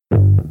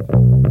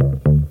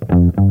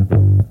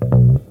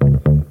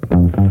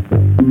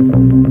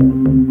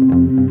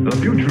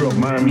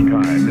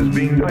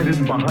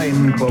conducted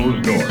behind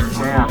closed doors.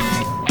 10, 9,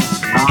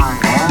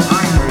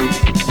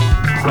 8,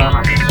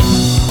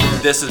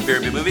 7. This is Beer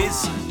Review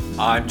Movies.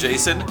 I'm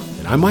Jason.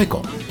 And I'm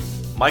Michael.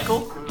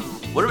 Michael,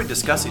 what are we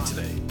discussing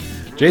today?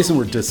 Jason,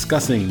 we're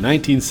discussing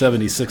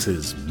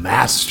 1976's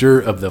Master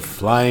of the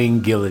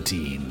Flying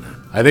Guillotine.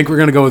 I think we're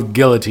going to go with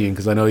guillotine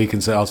because I know you can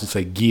also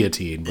say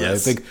guillotine, but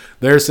Yes. I think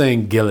they're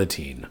saying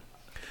guillotine.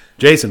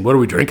 Jason, what are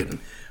we drinking?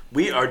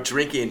 We are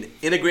drinking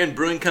Integrin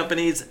Brewing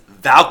Company's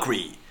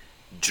Valkyrie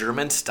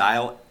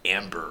German-style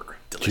amber.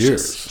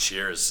 Delicious.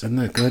 Cheers. Isn't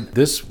that good?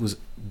 This was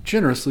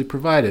generously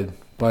provided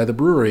by the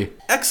brewery.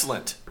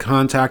 Excellent.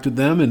 Contacted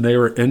them and they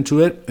were into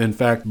it. In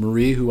fact,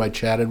 Marie, who I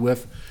chatted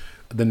with,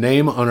 the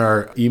name on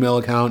our email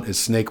account is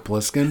Snake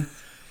Plissken.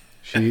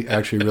 She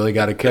actually really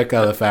got a kick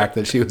out of the fact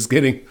that she was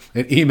getting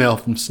an email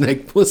from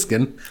Snake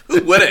Plissken.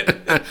 Who wouldn't?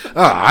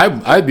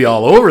 I'd be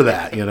all over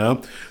that, you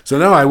know. So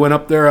no, I went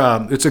up there.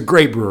 It's a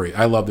great brewery.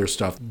 I love their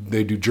stuff.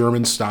 They do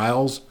German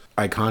styles.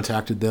 I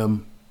contacted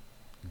them.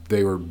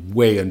 They were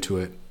way into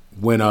it.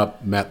 Went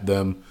up, met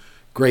them.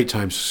 Great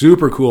time.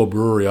 Super cool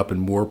brewery up in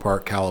Moore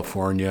Park,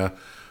 California.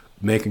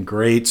 Making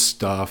great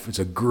stuff. It's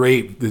a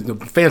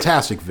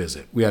fantastic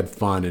visit. We had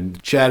fun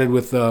and chatted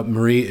with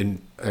Marie,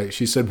 and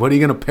she said, "What are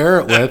you going to pair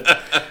it with?"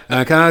 And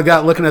I kind of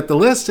got looking at the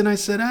list, and I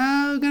said,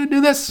 "I'm going to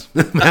do this,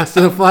 Master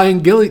of the Flying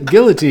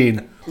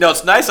Guillotine." No,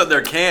 it's nice on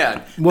their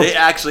can. They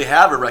actually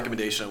have a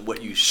recommendation on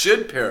what you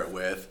should pair it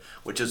with,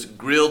 which is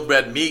grilled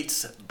red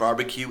meats,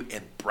 barbecue,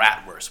 and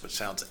bratwurst, which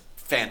sounds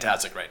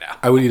fantastic right now.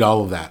 I would eat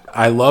all of that.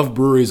 I love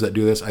breweries that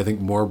do this. I think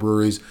more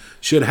breweries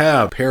should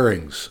have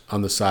pairings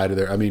on the side of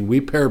there. I mean, we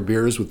pair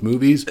beers with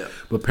movies,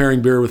 but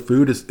pairing beer with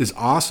food is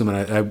awesome,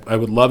 and I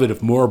would love it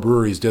if more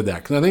breweries did that,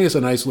 because I think it's a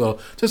nice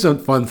just a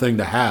fun thing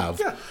to have.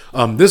 Yeah.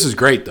 This is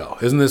great, though.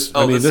 Isn't this?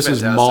 Oh, I mean, this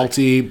is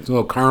fantastic. malty, a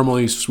little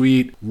caramely,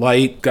 sweet,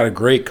 light, got a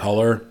great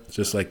color. It's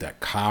just like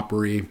that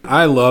coppery.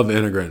 I love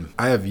Integrin.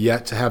 I have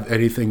yet to have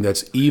anything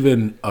that's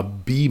even a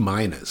B-.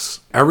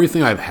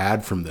 Everything I've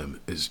had from them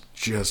is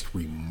just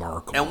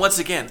remarkable. And once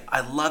again, I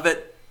love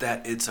it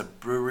that it's a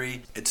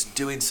brewery. It's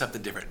doing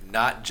something different,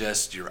 not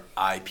just your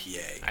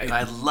IPA. And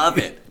I love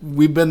it.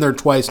 We've been there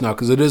twice now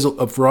because it is,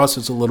 for us,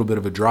 it's a little bit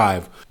of a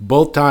drive.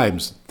 Both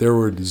times, there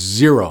were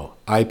 0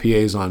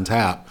 IPAs on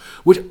tap,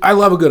 which I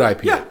love a good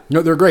IPA. Yeah.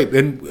 No, they're great.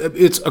 And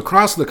it's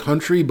across the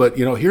country, but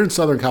here in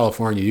Southern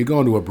California, you go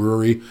into a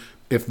brewery,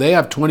 if they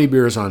have 20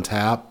 beers on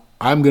tap,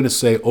 I'm going to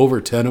say over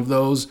 10 of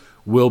those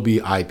will be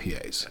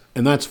IPAs.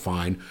 And that's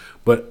fine.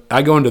 But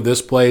I go into this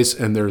place,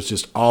 and there's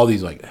just all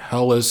these like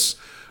Helles.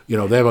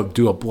 They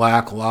do a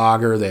black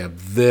lager. They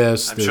have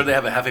this. I'm sure they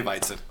have a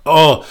Hefeweizen.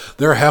 Oh,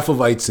 their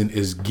Hefeweizen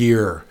is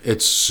gear.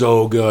 It's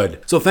so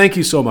good. So thank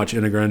you so much,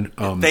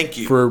 Integrin. Thank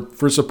you.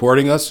 For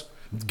supporting us.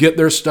 Get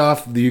their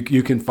stuff.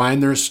 You can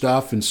find their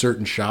stuff in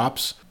certain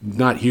shops.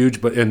 Not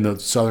huge, but in the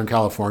Southern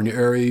California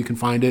area, you can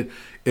find it.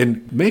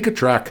 And make a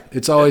trek.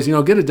 It's always,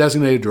 get a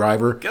designated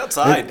driver. Get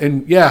outside.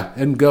 And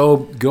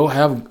go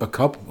have a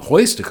couple,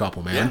 hoist a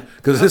couple, man.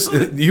 Because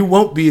you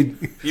won't be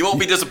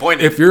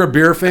disappointed. If you're a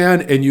beer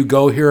fan and you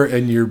go here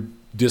and you're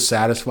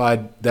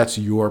dissatisfied, that's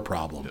your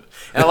problem.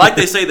 And like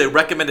they say, the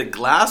recommended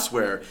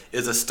glassware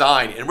is a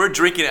stein, and we're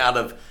drinking out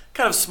of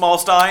kind of small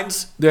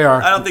steins. They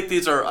are. I don't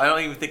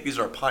even think these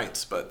are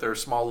pints, but they're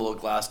small little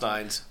glass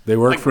steins. They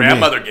work for me. My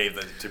grandmother gave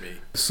them to me.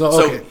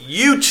 So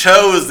you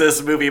chose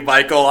this movie,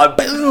 Michael.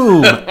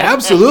 Boom!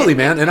 Absolutely,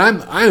 man. And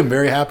I am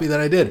very happy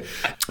that I did.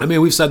 I mean,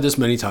 we've said this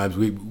many times.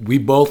 We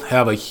both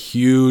have a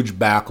huge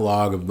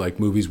backlog of like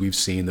movies we've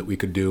seen that we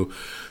could do.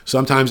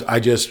 Sometimes I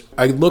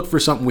look for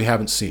something we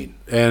haven't seen.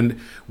 And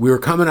we were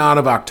coming out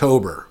of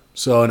October.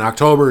 So in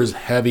October is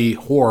heavy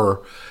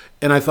horror.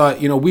 And I thought,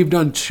 we've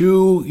done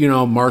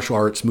 2, martial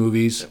arts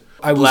movies.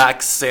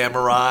 Black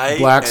Samurai.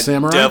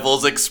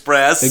 Devil's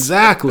Express.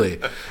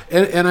 Exactly.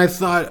 And I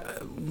thought,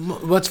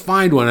 let's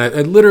find one. I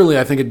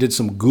think it did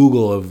some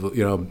Google of,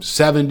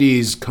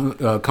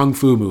 70s kung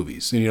fu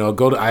movies. And,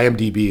 go to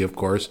IMDb, of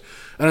course.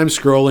 And I'm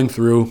scrolling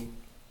through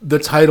the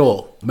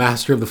title,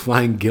 Master of the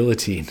Flying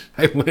Guillotine.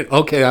 I went,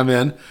 okay, I'm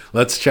in.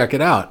 Let's check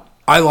it out.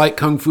 I like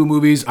kung fu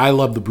movies. I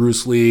love the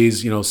Bruce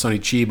Lees, Sonny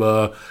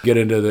Chiba, get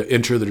into the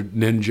Enter the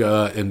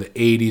Ninja in the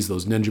 80s,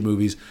 those ninja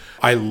movies.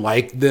 I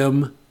like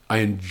them. I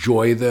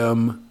enjoy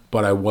them,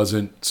 but I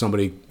wasn't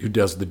somebody who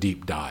does the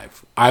deep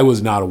dive. I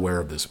was not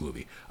aware of this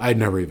movie. I had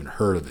never even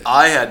heard of it.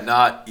 I had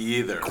not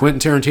either. Quentin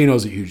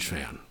Tarantino's a huge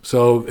fan.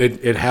 So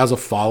it has a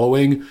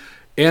following.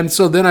 And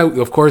so then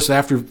of course,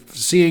 after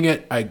seeing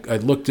it, I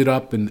looked it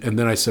up and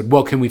then I said,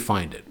 well, can we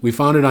find it? We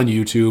found it on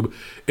YouTube.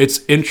 It's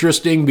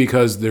interesting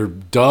because they're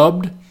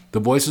dubbed. The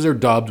voices are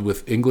dubbed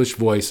with English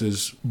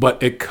voices,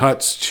 but it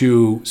cuts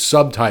to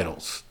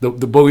subtitles.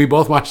 But we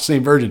both watched the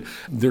same version.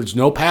 There's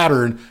no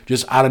pattern,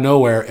 just out of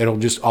nowhere, it'll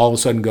just all of a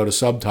sudden go to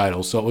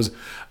subtitles. So it was,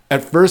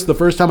 at first, the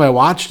first time I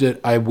watched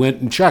it, I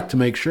went and checked to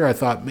make sure. I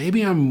thought,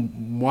 maybe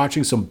I'm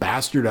watching some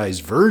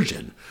bastardized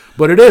version.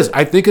 But it is.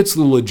 I think it's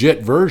the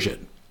legit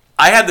version.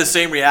 I had the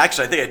same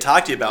reaction I think I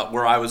talked to you about,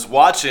 where I was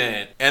watching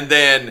it and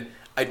then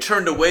I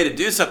turned away to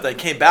do something. I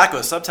came back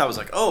with a subtitle. I was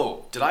like,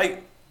 oh, did I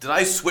did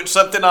I switch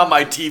something on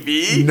my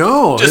TV?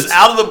 No, just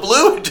out of the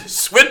blue, it just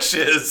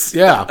switches.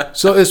 Yeah.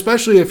 So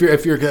especially if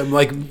you're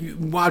like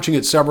watching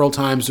it several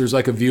times, there's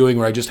like a viewing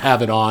where I just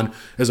have it on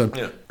as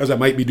I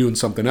might be doing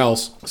something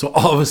else. So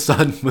all of a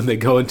sudden, when they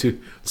go into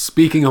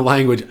speaking a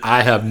language,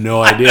 I have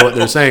no idea what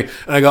they're saying,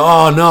 and I go,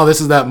 "Oh no, this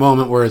is that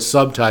moment where it's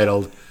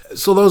subtitled."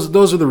 So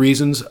those are the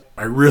reasons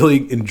I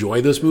really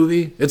enjoy this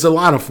movie. It's a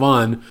lot of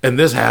fun, and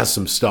this has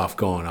some stuff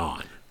going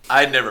on.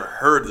 I'd never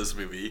heard this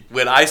movie.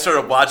 When I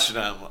started watching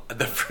them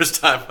the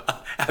first time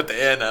at the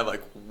end, I'm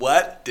like,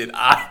 what did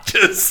I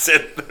just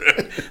sit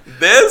through?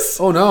 This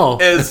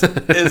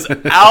is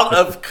out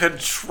of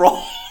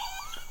control.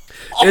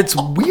 It's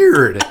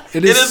weird.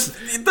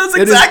 That's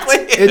exactly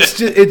it.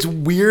 It's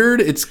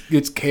weird.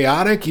 It's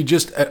chaotic. You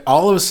just,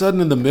 all of a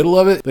sudden in the middle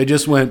of it, they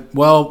just went,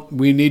 well,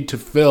 we need to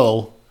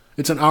fill.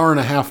 It's an hour and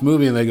a half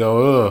movie, and they go,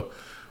 oh,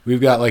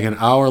 we've got like an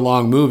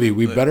hour-long movie.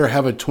 We better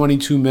have a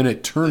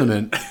 22-minute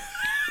tournament.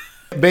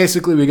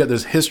 Basically, we got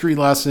this history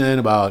lesson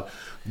about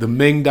the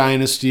Ming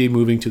Dynasty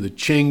moving to the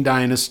Qing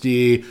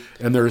Dynasty,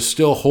 and there's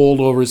still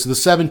holdovers. The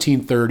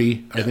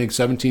 1730, I think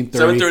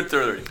 1730.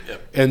 1730, yeah.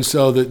 And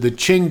so the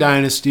Qing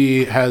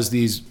Dynasty has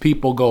these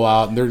people go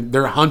out, and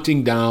they're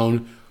hunting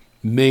down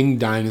Ming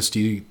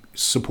Dynasty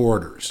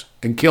supporters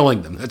and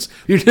killing them.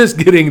 You're just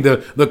getting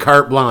the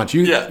carte blanche.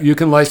 You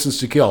can license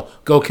to kill.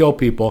 Go kill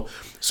people.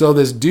 So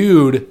this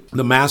dude,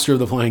 the master of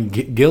the flying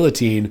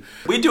guillotine.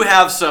 We do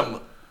have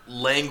some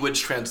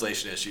language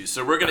translation issues,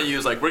 so we're going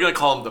to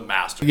call him the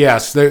master.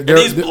 Yes,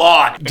 he's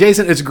blind.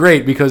 Jason, it's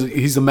great because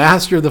he's the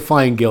master of the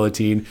flying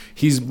guillotine.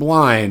 He's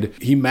blind.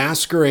 He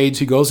masquerades.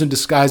 He goes in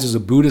disguise as a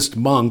Buddhist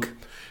monk,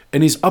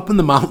 and he's up in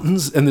the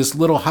mountains in this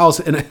little house.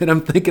 And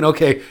I'm thinking,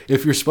 okay,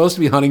 if you're supposed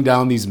to be hunting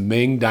down these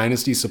Ming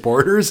Dynasty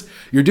supporters,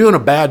 you're doing a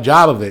bad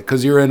job of it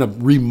because you're in a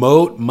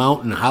remote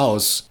mountain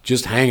house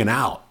just hanging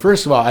out.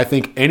 First of all, I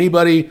think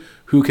anybody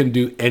who can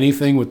do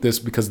anything with this,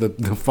 because the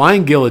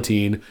flying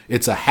guillotine,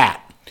 it's a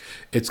hat.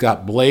 It's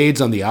got blades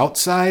on the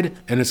outside,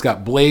 and it's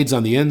got blades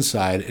on the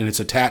inside, and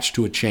it's attached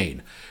to a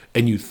chain.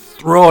 And you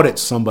throw it at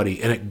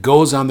somebody, and it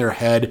goes on their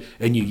head,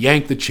 and you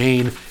yank the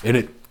chain, and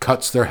it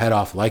cuts their head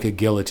off like a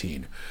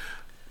guillotine.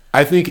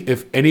 I think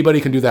if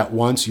anybody can do that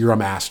once, you're a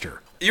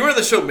master. You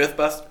remember the show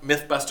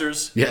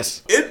Mythbusters?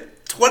 Yes. In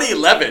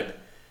 2011,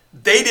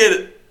 they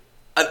did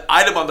an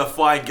item on the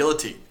flying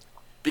guillotine.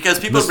 Because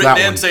people have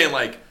written in saying,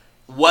 like,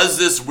 was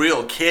this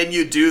real? Can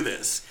you do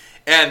this?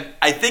 And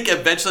I think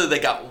eventually they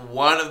got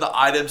one of the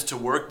items to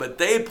work, but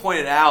they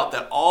pointed out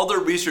that all their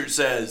research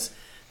says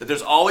that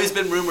there's always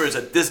been rumors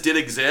that this did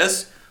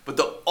exist, but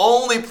the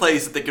only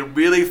place that they could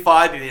really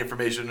find any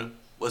information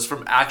was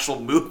from actual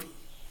movies.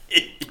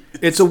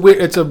 It's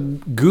a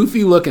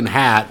goofy looking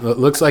hat that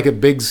looks like a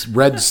big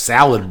red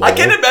salad bowl. I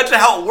can't imagine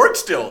how it works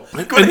still.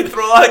 When they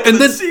throw it out,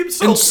 it seems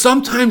so. And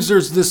sometimes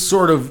there's this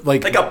sort of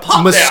like a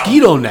pop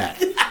mosquito net.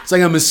 It's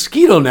like a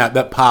mosquito net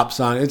that pops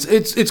on.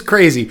 It's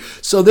crazy.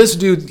 So this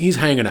dude, he's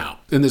hanging out,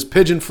 and this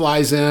pigeon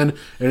flies in,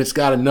 and it's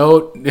got a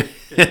note.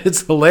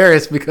 It's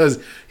hilarious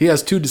because he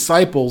has two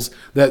disciples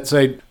that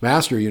say,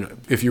 "Master,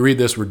 if you read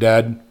this, we're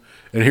dead.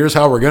 And here's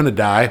how we're going to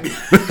die."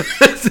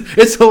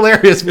 It's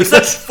hilarious. There's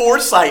such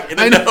foresight in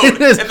a note.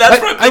 It is. And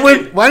that's what I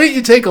went, why didn't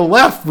you take a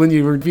left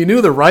if you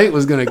knew the right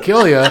was going to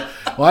kill you?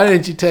 Why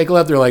didn't you take a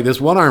left? They're like,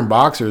 this one-armed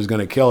boxer is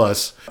going to kill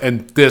us.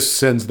 And this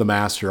sends the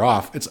master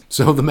off.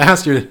 So the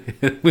master,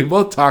 we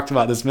both talked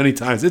about this many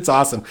times. It's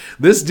awesome.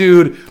 This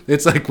dude,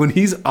 it's like when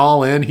he's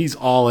all in, he's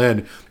all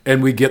in.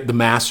 And we get the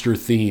master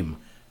theme.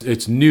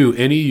 It's new,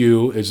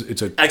 NEU.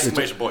 It's a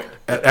exclamation point.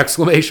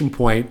 Exclamation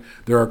point.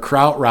 They're a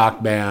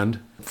krautrock band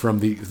from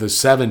the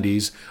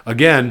 70s.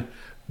 Again,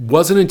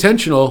 wasn't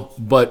intentional,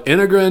 but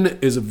Integrin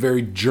is a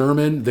very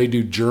German, they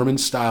do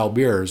German-style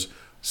beers.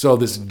 So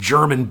this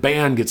German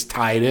band gets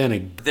tied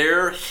in.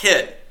 Their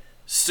hit,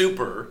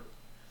 Super,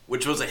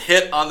 which was a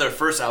hit on their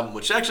first album,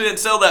 which actually didn't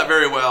sell that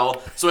very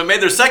well. So when they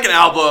made their second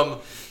album,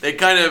 they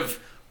kind of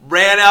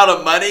ran out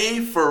of money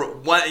for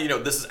one,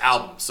 this is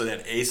album, so they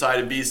had A-side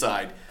and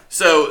B-side.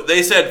 So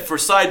they said, for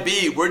side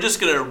B, we're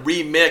just going to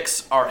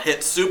remix our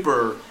hit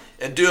Super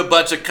and do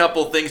a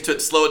couple things to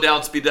it, slow it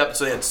down, speed it up.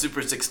 So they had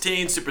Super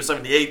 16, Super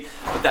 78,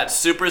 but that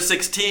Super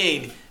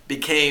 16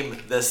 became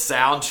the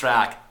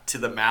soundtrack to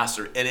the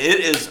master, and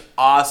it is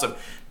awesome.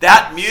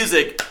 That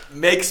music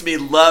makes me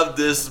love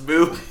this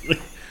movie.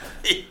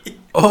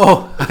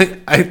 Oh,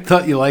 I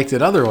thought you liked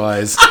it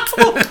otherwise.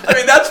 I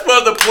mean, that's one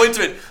of the points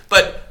of it.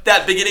 But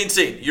that beginning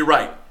scene, you're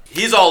right.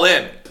 He's all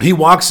in. He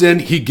walks in.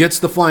 He gets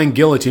the flying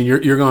guillotine.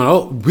 You're going,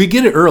 oh, we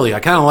get it early. I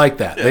kind of like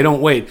that. Yeah. They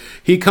don't wait.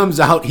 He comes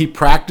out. He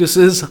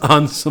practices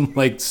on some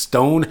like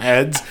stone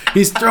heads.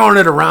 He's throwing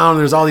it around.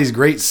 There's all these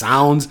great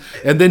sounds.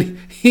 And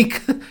then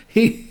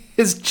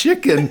his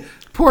chicken,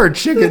 poor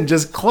chicken,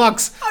 just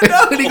clucks.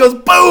 And he goes,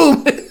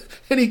 boom.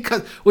 And he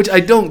cuts, which I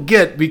don't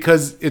get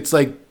because it's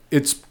like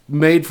it's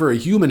made for a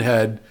human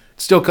head.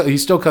 He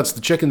still cuts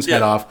the chicken's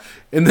head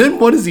off. And then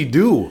what does he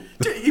do?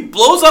 Dude, he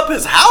blows up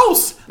his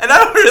house. And I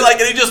don't really like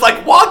it. He just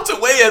like walks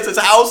away as his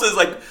house is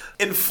like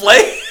in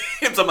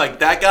flames. I'm like,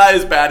 that guy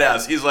is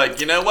badass. He's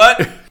like, you know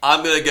what?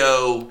 I'm going to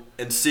go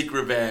and seek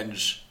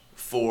revenge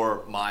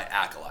for my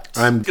acolytes.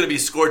 I'm going to be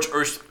scorched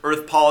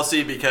earth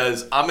policy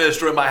because I'm going to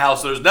destroy my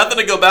house so there's nothing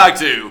to go back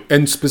to.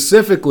 And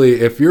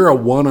specifically, if you're a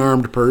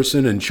one-armed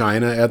person in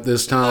China at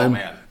this time,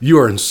 you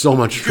are in so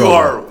much trouble. You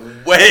are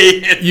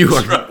way in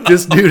trouble.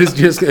 This dude is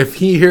just, if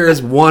he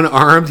hears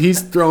one-armed,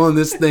 he's throwing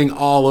this thing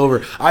all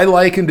over. I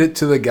likened it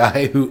to the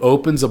guy who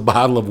opens a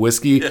bottle of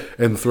whiskey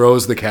and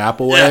throws the cap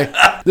away.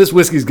 Yeah. This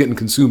whiskey's getting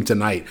consumed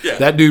tonight. Yeah.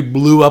 That dude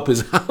blew up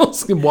his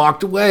house and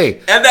walked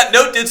away. And that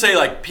note did say,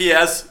 like,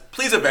 P.S.,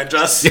 please avenge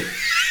us.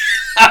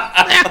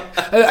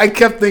 I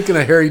kept thinking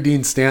of Harry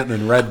Dean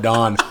Stanton in Red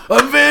Dawn.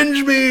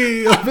 Avenge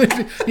me! Avenge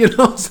me! You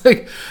know, it's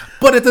like...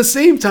 But at the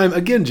same time,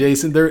 again,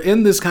 Jason, they're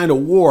in this kind of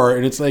war,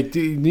 and it's like,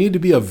 do you need to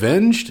be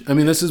avenged? I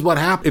mean, this is what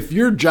happens. If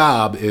your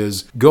job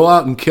is go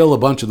out and kill a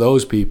bunch of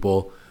those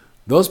people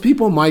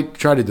might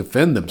try to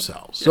defend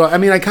themselves. So, I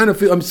mean, I kind of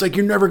feel, it's like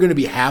you're never going to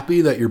be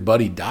happy that your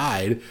buddy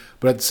died,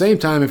 but at the same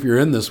time, if you're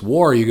in this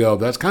war, you go,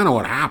 that's kind of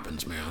what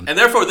happens, man. And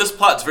therefore, this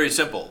plot's very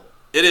simple.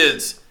 It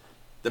is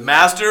the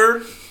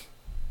master,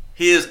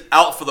 he is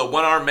out for the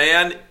one-armed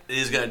man, and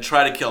he's going to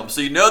try to kill him.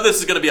 So you know this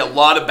is going to be a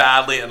lot of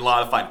badly and a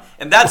lot of fighting.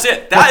 And that's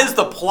it. That is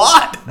the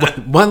plot.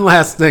 One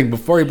last thing.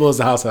 Before he blows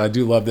the house out, I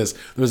do love this.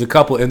 There was a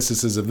couple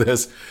instances of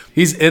this.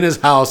 He's in his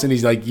house, and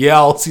he's like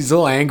yells. He's a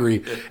little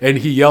angry, and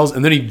he yells,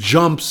 and then he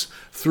jumps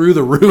through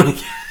the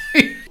roof.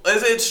 Isn't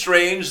it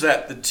strange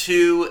that the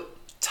two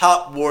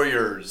top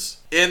warriors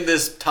in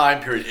this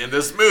time period, in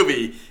this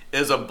movie,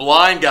 is a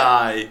blind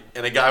guy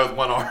and a guy with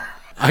one arm?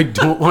 I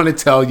don't want to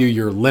tell you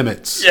your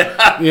limits.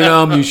 Yeah. You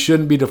know, you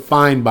shouldn't be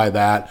defined by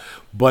that.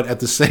 But at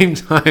the same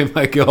time,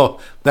 I go,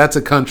 that's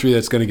a country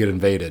that's going to get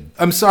invaded.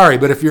 I'm sorry,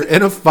 but if you're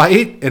in a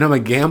fight and I'm a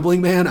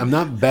gambling man, I'm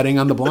not betting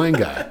on the blind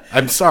guy.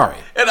 I'm sorry.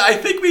 And I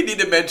think we need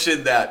to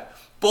mention that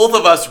both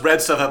of us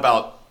read stuff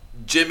about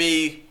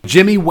Jimmy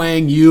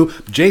Wang Yu.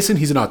 Jason,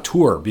 he's an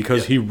auteur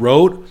because he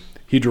wrote,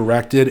 he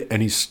directed,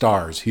 and he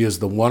stars. He is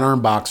the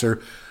one-armed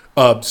boxer.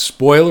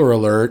 Spoiler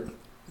alert.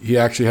 He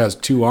actually has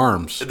two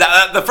arms.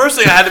 The first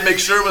thing I had to make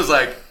sure was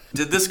like,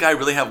 did this guy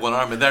really have one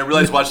arm? And then I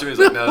realized watching him, he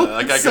was like, no,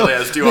 that guy really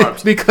has two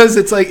arms. Because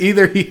it's like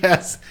either he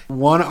has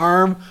one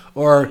arm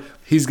or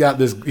he's got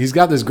this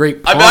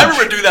great punch. I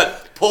remember doing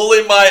that,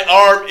 pulling my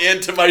arm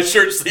into my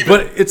shirt sleeve,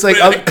 but it's like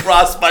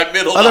across my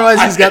middle.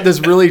 Otherwise, he's got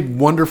this really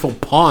wonderful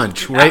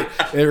punch right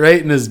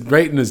in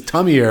his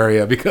tummy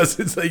area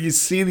because it's like you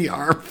see the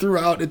arm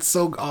throughout. It's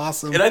so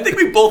awesome. And I think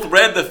we both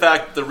read the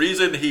fact the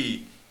reason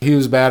he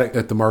was bad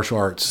at the martial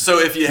arts. So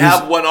if you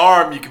have one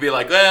arm, you could be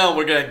like, well,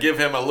 we're going to give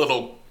him a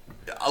little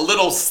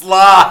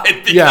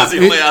slide because he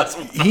only has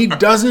one arm. He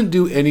doesn't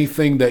do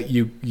anything that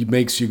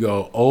makes you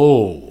go,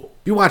 oh.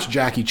 You watch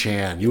Jackie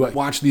Chan. You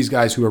watch these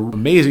guys who are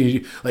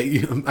amazing.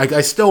 Like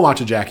I still watch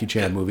a Jackie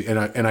Chan movie, and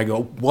I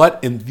go,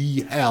 what in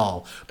the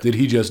hell did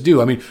he just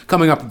do? I mean,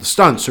 coming up with the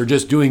stunts or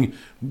just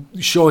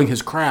showing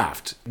his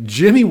craft.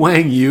 Jimmy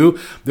Wang Yu,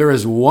 there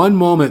is one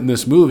moment in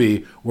this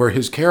movie where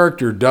his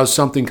character does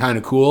something kind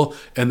of cool,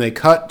 and they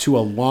cut to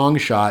a long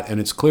shot, and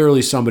it's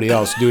clearly somebody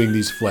else doing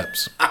these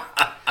flips.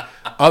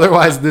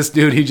 Otherwise, this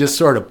dude, he just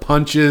sort of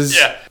punches.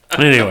 Yeah.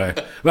 Anyway,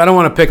 but I don't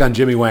want to pick on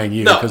Jimmy Wang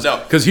Yu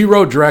because he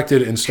wrote,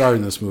 directed, and starred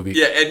in this movie.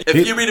 Yeah, and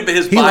if you read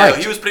his bio,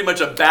 he was pretty much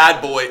a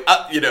bad boy.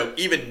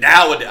 Even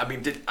nowadays. I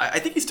mean, I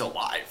think he's still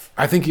alive.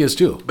 I think he is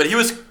too. But he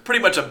was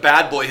pretty much a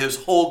bad boy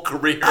his whole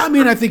career. I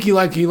mean, I think he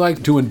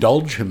liked to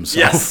indulge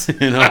himself. Yes.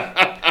 You know?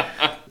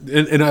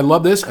 and I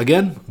love this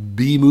again,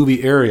 B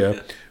movie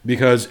area.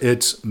 Because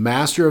it's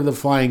Master of the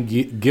Flying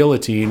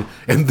Guillotine,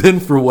 and then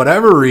for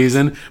whatever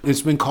reason,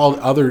 it's been called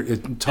other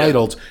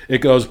titles. It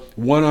goes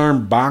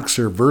One-Armed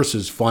Boxer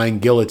versus Flying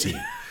Guillotine.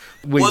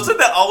 Wasn't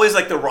that always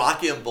like the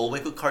Rocky and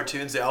Bullwinkle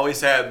cartoons? They always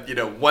had,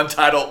 one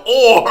title,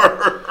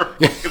 or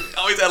they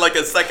always had like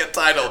a second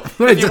title.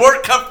 If you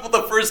weren't comfortable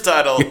with the first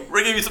title,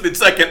 we're going to give you something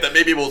second that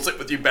maybe will sit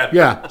with you better.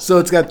 Yeah, so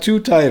it's got two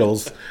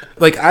titles.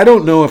 Like, I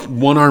don't know if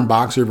One-Armed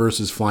Boxer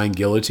versus Flying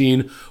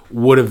Guillotine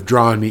would have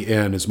drawn me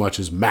in as much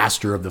as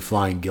Master of the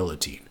Flying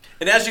Guillotine.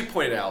 And as you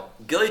pointed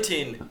out,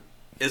 guillotine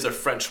is a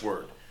French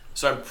word.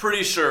 So I'm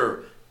pretty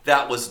sure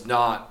that was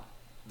not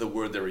the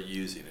word they were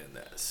using in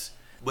this.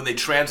 When they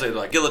translated,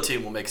 like,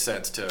 guillotine will make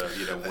sense to,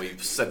 when we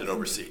send it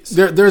overseas.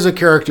 There's a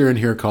character in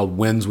here called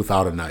Wins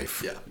Without a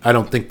Knife. Yeah. I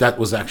don't think that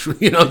was actually,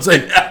 it's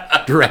like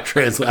direct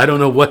translate. I don't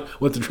know what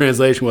the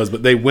translation was,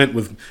 but they went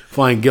with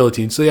Flying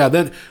Guillotine. So yeah,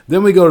 then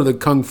we go to the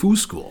Kung Fu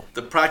school.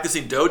 The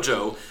practicing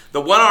dojo.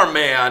 The one-armed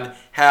man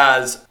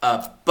has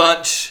a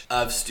bunch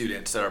of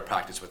students that are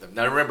practicing with him.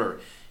 Now remember,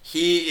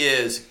 he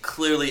is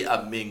clearly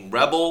a Ming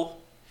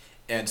rebel,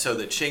 and so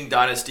the Qing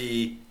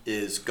dynasty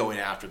is going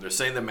after them. They're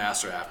sending the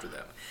master after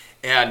them.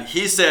 And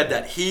he said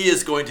that he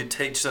is going to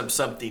teach them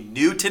something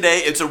new today.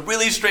 It's a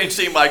really strange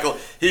thing, Michael.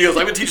 He goes,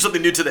 I'm going to teach you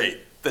something new today.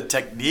 The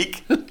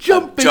technique of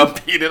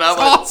jumping. And I'm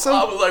like, awesome.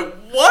 I was like,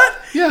 what?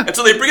 Yeah. And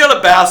so they bring out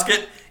a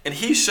basket, and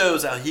he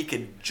shows how he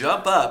can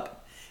jump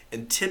up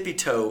and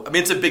tippy-toe. I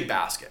mean, it's a big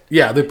basket.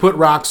 Yeah, they put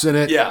rocks in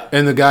it. Yeah.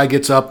 And the guy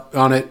gets up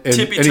on it. And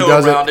tippy-toe he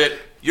does around it.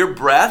 Your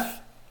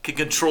breath can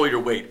control your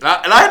weight. And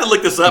I had to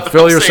look this up.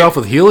 Fill yourself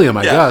with helium,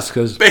 I guess.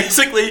 Because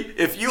basically,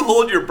 if you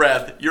hold your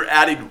breath, you're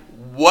adding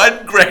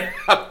 1 gram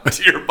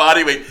to your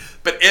body weight.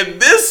 But in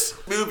this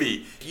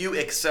movie, you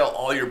exhale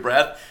all your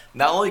breath.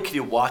 Not only can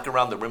you walk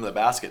around the rim of the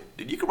basket,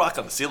 dude, you can rock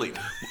on the ceiling.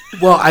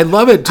 Well, I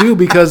love it too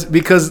because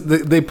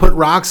they put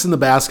rocks in the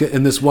basket,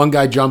 and this one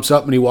guy jumps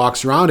up and he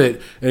walks around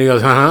it, and he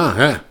goes,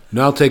 now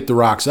I'll take the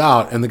rocks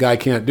out, and the guy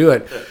can't do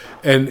it,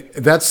 and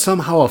that's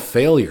somehow a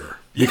failure.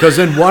 Because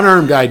then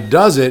one-armed guy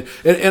does it,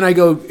 and I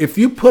go, if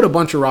you put a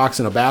bunch of rocks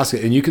in a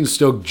basket and you can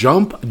still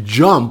jump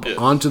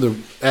onto the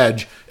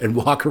edge and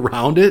walk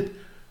around it,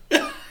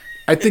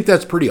 I think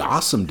that's pretty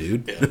awesome,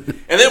 dude. Yeah.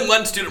 And then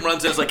one student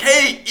runs in and is like,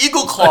 hey,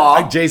 Eagle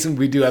Claw. Jason,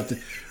 we do have to,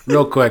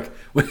 real quick,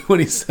 when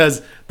he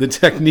says the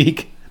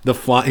technique,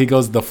 he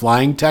goes, the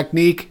flying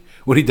technique,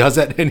 when he does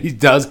that, and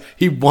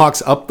he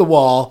walks up the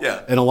wall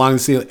and along the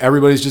ceiling,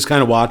 everybody's just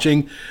kind of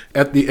watching.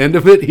 At the end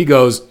of it, he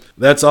goes,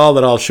 that's all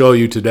that I'll show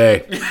you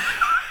today.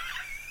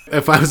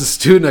 If I was a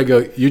student, I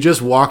go, you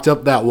just walked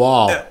up that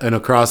wall and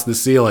across the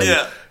ceiling.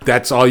 Yeah.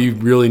 That's all you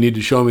really need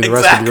to show me the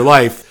rest of your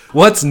life.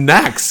 What's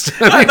next?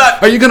 I mean,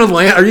 are you going to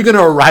land? Are you going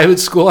to arrive at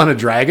school on a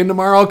dragon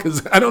tomorrow?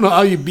 Because I don't know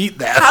how you beat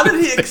that. How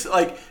did he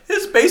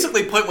his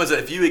basically point was that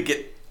if you would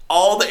get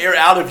all the air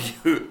out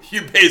of you,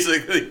 you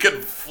basically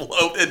could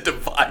float and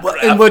defy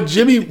gravity. And what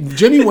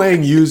Jimmy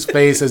Wang Yu's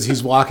face as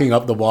he's walking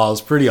up the wall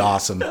is pretty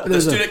awesome.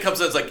 The student comes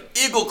in and is like,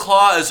 Eagle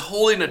Claw is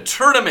holding a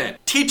tournament.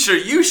 Teacher,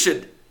 you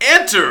should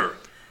enter.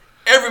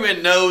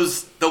 Everyone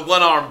knows the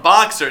one-armed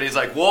boxer. And he's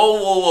like,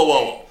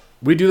 whoa.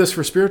 We do this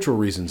for spiritual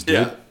reasons, dude.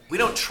 Yeah. We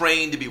don't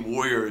train to be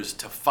warriors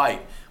to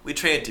fight. We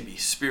train to be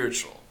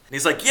spiritual. And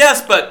he's like,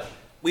 yes, but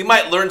we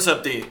might learn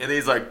something. And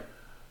he's like,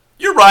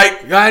 you're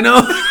right. I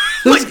know.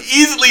 Like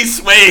easily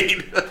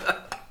swayed.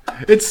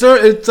 It's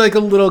like a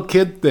little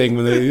kid thing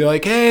when they're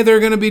like, hey, they're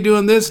going to be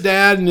doing this,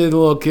 Dad. And the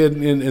little kid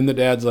and the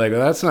dad's like,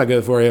 well, that's not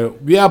good for you.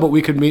 Yeah, but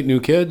we could meet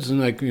new kids and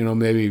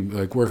maybe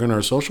work on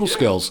our social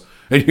skills.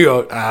 And you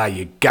go,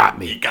 you got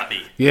me. You got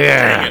me.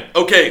 Yeah.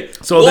 Okay,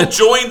 so we'll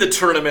join the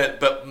tournament,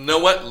 but you know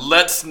what?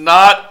 Let's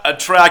not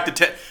attract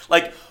attention.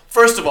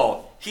 First of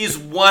all, he's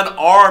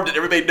one-armed and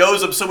everybody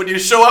knows him. So when you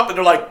show up and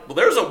they're like, well,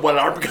 there's a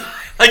one-armed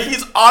guy.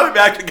 He's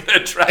automatically going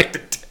to attract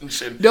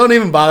attention. Don't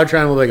even bother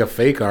trying to look like a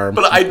fake arm.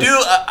 But I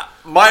do...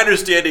 my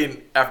understanding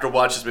after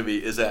watching this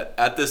movie is that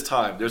at this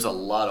time, there's a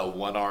lot of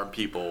one-armed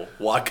people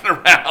walking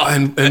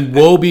around. And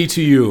woe be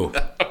to you.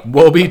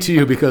 Woe be to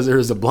you because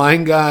there's a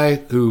blind guy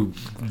who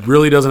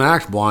really doesn't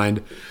act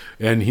blind,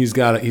 and he's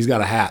got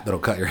a hat that'll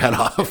cut your head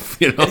off.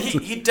 You know? And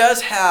he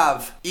does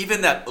have,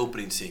 even that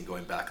opening scene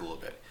going back a little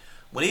bit,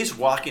 when he's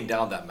walking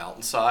down that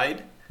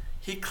mountainside,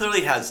 he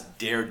clearly has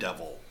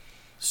Daredevil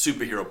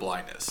superhero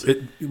blindness.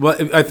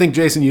 I think,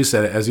 Jason, you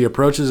said it. As he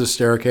approaches a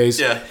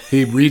staircase,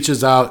 he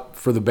reaches out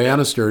for the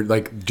banister,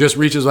 just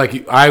reaches like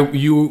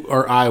you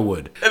or I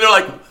would. And they're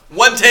like,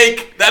 one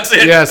take, that's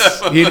it.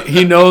 Yes,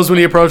 he knows when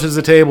he approaches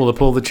the table to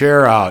pull the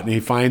chair out, and he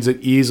finds it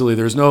easily.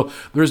 There's no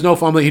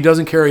fumbling. He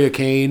doesn't carry a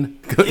cane.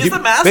 He's the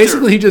master.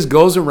 Basically, he just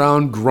goes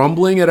around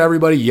grumbling at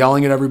everybody,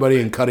 yelling at everybody,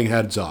 and cutting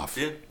heads off.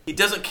 Yeah. He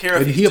doesn't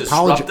care if he's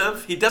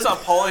disruptive. He doesn't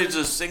apologize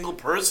to a single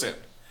person.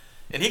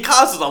 And he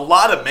causes a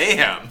lot of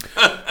mayhem.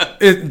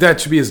 That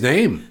should be his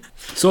name.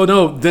 So,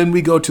 no, then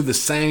we go to the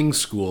Sang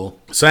school.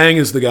 Sang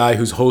is the guy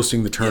who's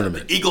hosting the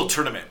tournament. The Eagle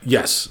tournament.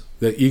 Yes.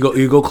 The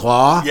Eagle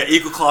Claw. Yeah,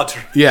 Eagle Claw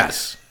tournament.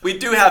 Yes. We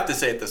do have to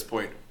say at this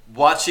point,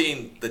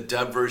 watching the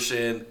dub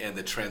version and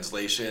the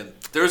translation,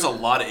 there's a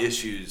lot of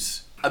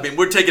issues. I mean,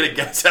 we're taking a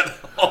guess at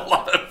a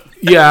lot of...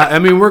 Yeah, I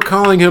mean, we're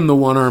calling him the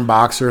one-armed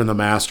boxer and the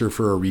master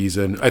for a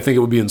reason. I think it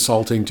would be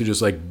insulting to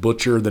just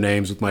butcher the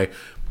names with my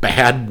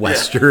bad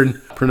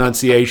Western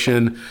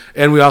pronunciation,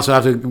 and we also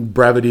have to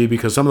brevity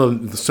because some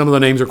of the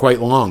names are quite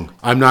long.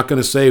 I'm not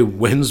going to say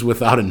wins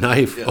without a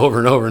knife over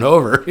and over and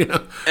over, you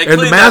know. And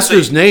the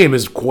master's name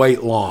is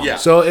quite long. Yeah.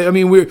 So I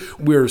mean,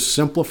 we're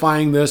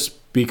simplifying this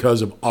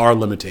because of our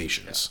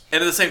limitations. Yeah.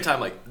 And at the same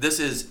time, this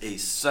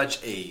is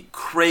such a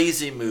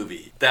crazy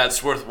movie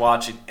that's worth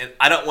watching, and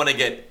I don't want to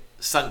get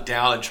sunk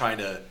down in trying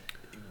to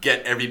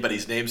get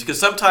everybody's names because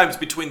sometimes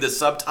between the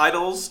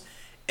subtitles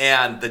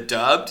and the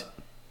dubbed,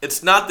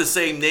 it's not the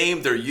same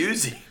name they're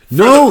using.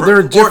 No,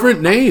 they're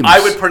different names. I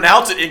would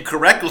pronounce it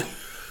incorrectly.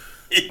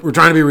 We're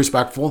trying to be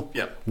respectful.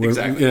 Yeah,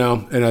 exactly.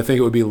 And I think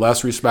it would be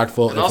less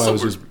respectful and if also I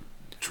was we're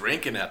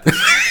drinking at the same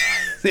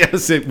time.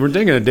 Yes, we're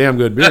drinking a damn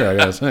good beer, I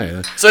gotta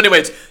say. So,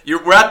 anyways,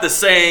 we're at the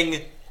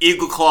Sang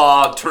Eagle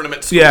Claw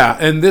tournament school. Yeah,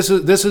 and this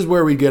is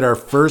where we get our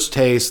first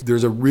taste.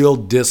 There's a real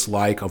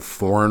dislike of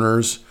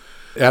foreigners.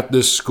 At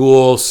this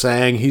school,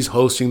 Sang, he's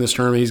hosting this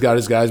tournament. He's got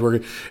his guys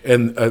working.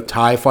 And a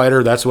TIE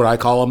fighter, that's what I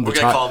call him. We're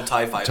going to call him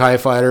TIE fighter. TIE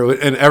fighter.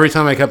 And every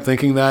time I kept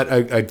thinking that,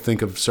 I'd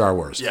think of Star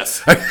Wars.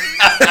 Yes.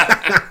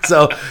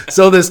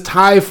 So this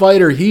Thai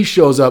fighter, he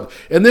shows up,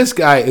 and this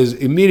guy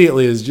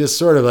is just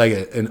sort of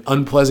like an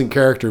unpleasant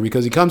character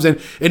because he comes in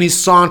and he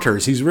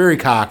saunters. He's very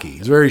cocky.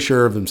 He's very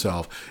sure of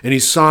himself, and he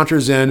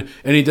saunters in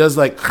and he does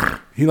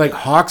he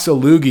hawks a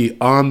loogie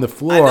on the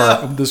floor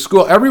of the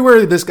school.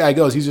 Everywhere this guy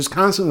goes, he's just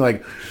constantly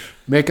like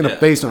making a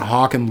face and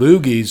hawking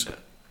loogies.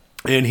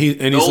 And he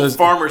says,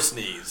 farmer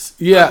sneeze.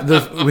 Yeah,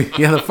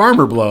 the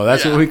farmer blow.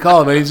 That's what we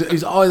call him.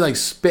 He's always like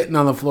spitting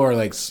on the floor,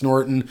 like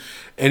snorting,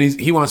 and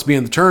he wants to be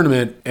in the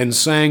tournament. And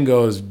Sang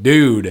goes,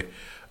 dude,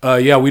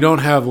 we don't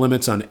have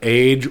limits on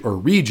age or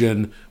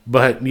region,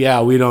 but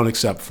yeah, we don't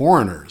accept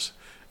foreigners.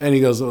 And he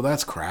goes, oh,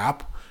 that's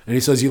crap. And he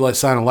says you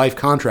sign a life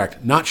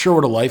contract. Not sure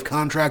what a life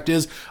contract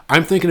is.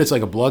 I'm thinking it's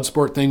like a blood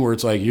sport thing where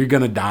it's like you're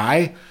gonna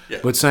die. Yeah.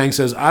 But Sang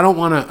says I don't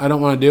want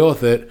to deal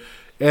with it.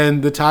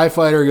 And the Thai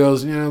fighter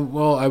goes, yeah,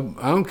 well, I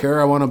don't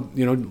care. I want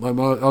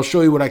to, I'll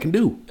show you what I can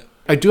do.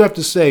 I do have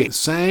to say,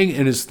 Sang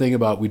and his thing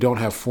about we don't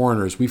have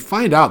foreigners, we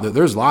find out that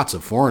there's lots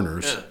of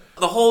foreigners. Yeah.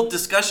 The whole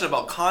discussion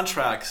about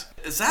contracts,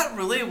 is that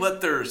really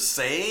what they're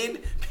saying?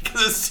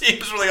 Because it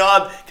seems really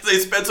odd, because they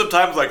spend some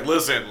time like,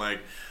 listen, like,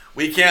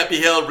 we can't be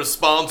held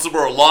responsible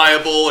or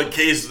liable in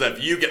cases that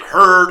if you get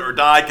hurt or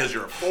die because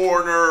you're a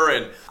foreigner.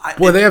 And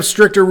they have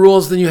stricter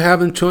rules than you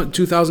have in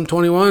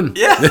 2021.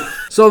 Yeah.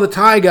 So the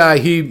Thai guy,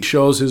 he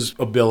shows his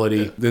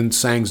ability. Then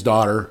Sang's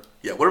daughter.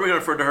 Yeah. What are we going to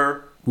refer to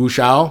her? Wu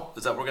Xiao.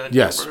 Is that what we're going to?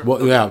 Yes.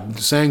 Well, yeah.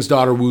 Sang's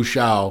daughter Wu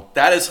Xiao.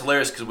 That is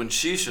hilarious because when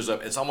she shows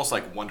up, it's almost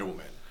like Wonder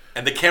Woman,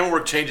 and the camera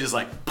work changes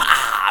like,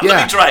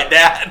 let me try it,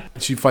 Dad.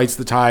 She fights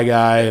the Thai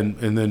guy,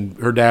 and then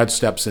her dad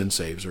steps in,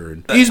 saves her.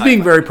 And he's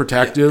being very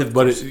protective,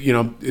 but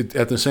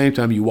at the same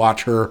time, you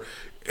watch her,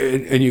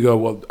 and you go,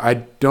 well, I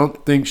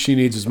don't think she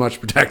needs as much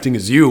protecting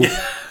as you.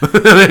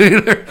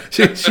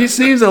 she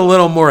seems a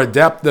little more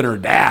adept than her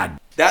dad.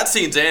 That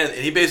scene's in, and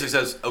he basically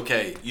says,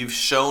 okay, you've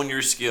shown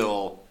your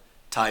skill,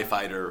 Thai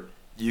fighter.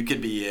 You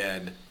could be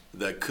in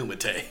the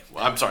Kumite.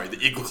 Well, I'm sorry, the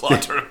Eagle Claw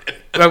tournament.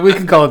 We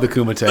can call it the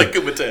Kumite. The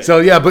Kumite. So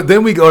yeah, but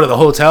then we go to the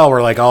hotel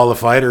where like all the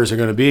fighters are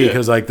going to be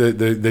because like the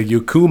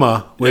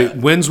Yakuma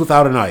wins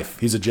without a knife.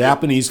 He's a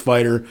Japanese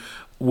fighter.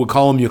 We'll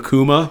call him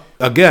Yakuma.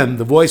 Again,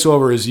 the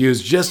voiceover is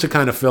used just to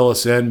kind of fill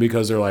us in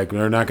because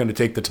they're not going to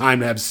take the time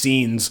to have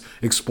scenes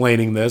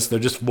explaining this. They're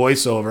just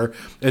voiceover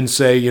and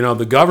say,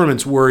 the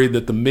government's worried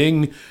that the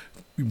Ming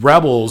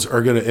rebels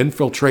are going to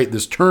infiltrate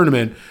this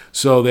tournament,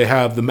 so they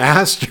have the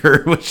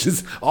master, which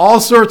is all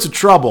sorts of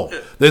trouble.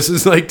 This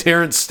is like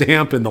Terrence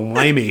Stamp and the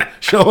Limey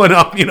showing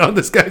up.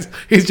 This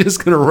he's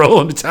just going to roll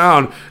into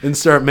town and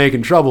start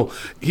making trouble.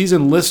 He's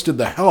enlisted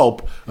the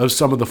help of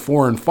some of the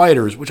foreign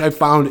fighters, which I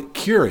found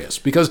curious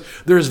because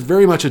there's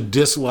very much a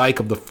dislike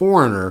of the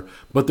foreigner,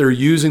 but they're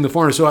using the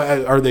foreigner. So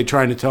are they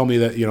trying to tell me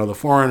that, the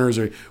foreigners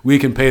we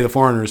can pay the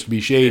foreigners to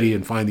be shady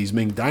and find these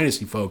Ming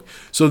Dynasty folk?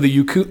 So the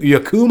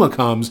Yakuma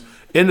comes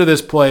into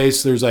this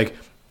place. There's like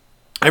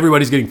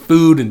everybody's getting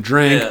food and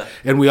drink,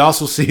 and we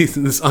also see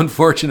this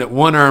unfortunate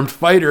one-armed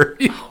fighter.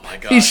 Oh my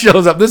God! He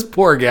shows up. This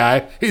poor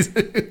guy.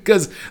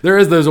 Because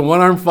there's a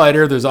one-armed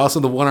fighter. There's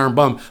also the one-armed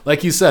bum.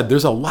 Like you said,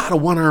 there's a lot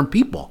of one-armed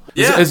people.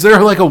 Yeah. Is there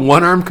like a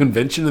one-armed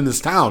convention in this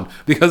town?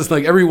 Because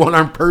like every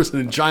one-armed person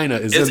in China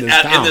is in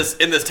this town.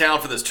 In this town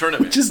for this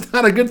tournament, which is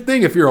not a good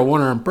thing if you're a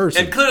one-armed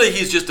person. And clearly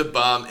he's just a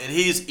bum, and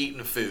he's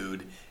eating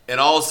food, and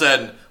all of a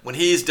sudden when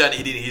he's done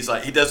eating, he's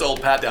like he does the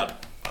old pat down.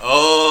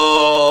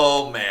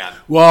 Oh, man.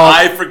 Well,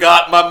 I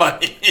forgot my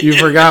money. You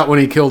forgot when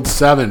he killed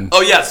 7.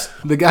 Oh, yes.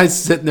 The guy's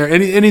sitting there,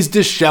 and he's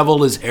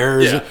disheveled. His hair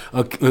is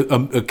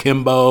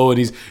akimbo, and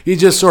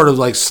he's just sort of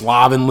like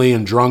slovenly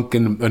and drunk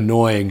and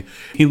annoying.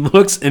 He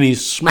looks, and he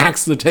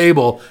smacks the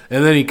table,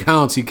 and then he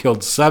counts. He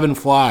killed 7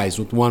 flies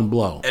with one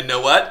blow. And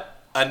know what?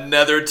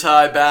 Another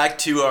tie back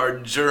to our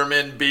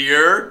German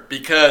beer,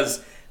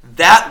 because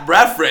that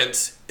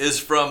reference is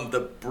from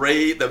the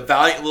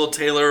Valiant Little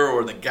Tailor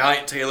or the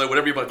Gallant Tailor,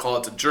 whatever you want to call it.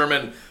 It's a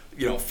German,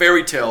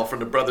 fairy tale from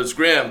the Brothers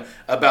Grimm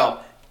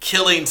about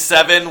killing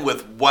 7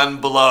 with one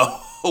blow,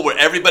 where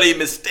everybody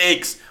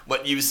mistakes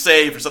what you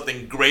say for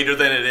something greater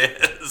than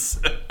it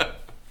is.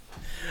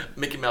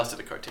 Mickey Mouse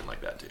did a cartoon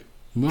like that too.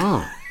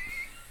 Wow.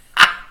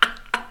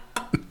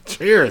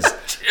 Cheers.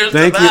 Cheers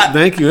to that.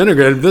 Thank you,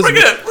 Integrated. We're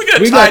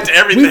gonna tie it to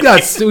everything.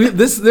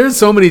 There's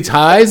so many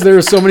ties. There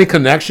are so many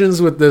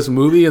connections with this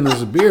movie and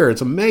this beer.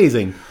 It's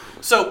amazing.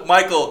 So,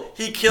 Michael,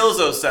 he kills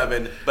those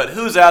 7, but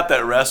who's at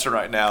that restaurant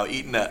right now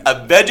eating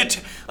a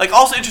vegetarian,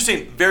 also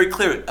interesting, very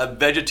clear, a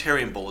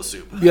vegetarian bowl of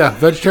soup. Yeah,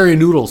 vegetarian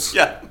noodles.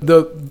 Yeah.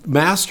 The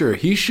master,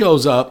 he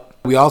shows up.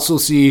 We also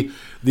see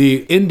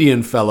the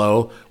Indian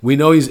fellow. We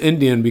know he's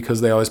Indian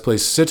because they always play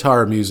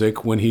sitar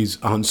music when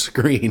he's on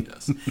screen.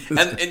 Yes.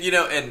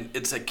 and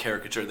it's a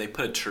caricature. They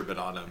put a turban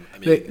on him. I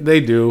mean,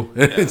 they do.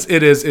 Yeah.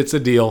 It's a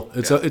deal.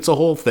 It's a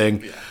whole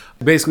thing. Yeah.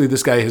 Basically,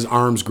 this guy, his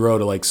arms grow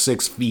to like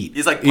 6 feet.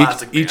 He's like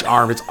Plastic each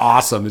arm. It's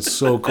awesome. It's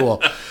so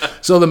cool.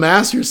 So the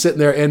master's sitting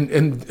there,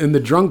 and the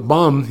drunk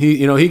bum,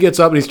 he gets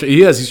up and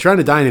he's trying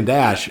to dine and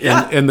dash,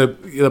 and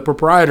the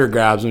proprietor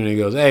grabs him and he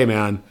goes, "Hey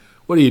man,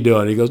 what are you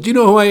doing?" He goes, "Do you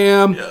know who I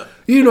am?" Yeah.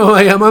 You know who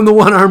I am. I'm the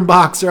one-armed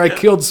boxer. I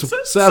killed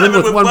seven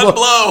with one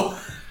blow.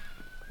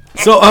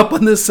 So up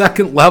on the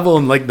second level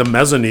in like the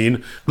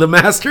mezzanine, the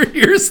master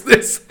hears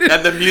this.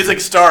 And the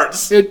music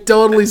starts. It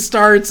totally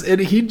starts.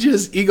 And he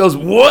goes,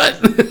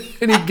 what?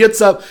 And he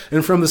gets up.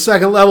 And from the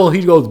second level,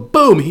 he goes,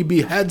 boom. He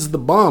beheads the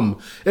bum.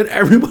 And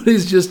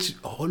everybody's just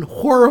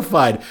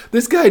horrified.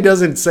 This guy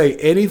doesn't say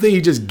anything.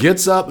 He just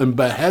gets up and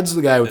beheads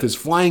the guy with his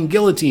flying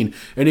guillotine.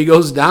 And he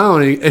goes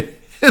down. And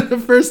the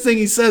first thing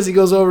he says, he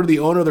goes over to the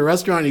owner of the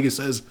restaurant. And he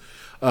says,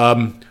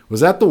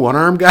 was that the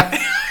one-armed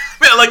guy?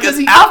 Man, like it's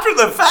after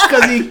the fact.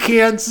 Because he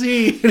can't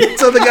see. And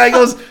so the guy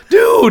goes,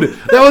 dude,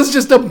 that was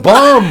just a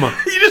bum.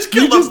 You just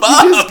killed a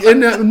bum.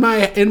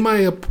 In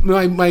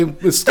my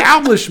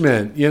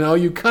establishment,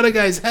 you cut a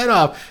guy's head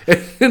off.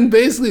 And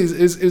basically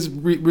his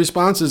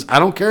response is, I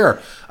don't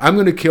care. I'm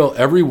going to kill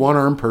every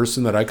one-armed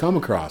person that I come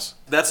across.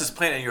 That's his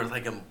plan. And you're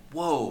thinking,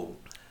 whoa.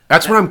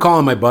 That's what I'm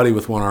calling my buddy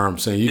with one arm,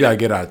 saying, you got to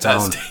get out of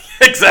town.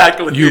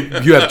 Exactly.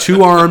 You have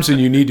two arms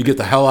and you need to get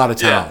the hell out of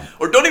town. Yeah.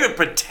 Or don't even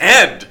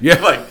pretend. Yeah.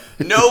 Like,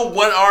 no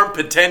one arm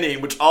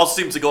pretending, which all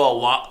seems to go a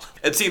lot.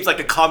 It seems like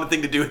a common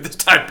thing to do at this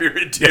time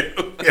period,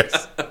 too.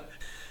 Yes.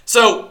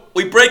 So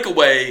we break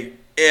away,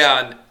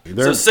 and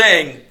so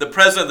saying the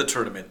president of the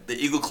tournament, the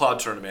Eagle Claw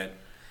tournament,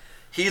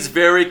 he's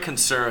very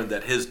concerned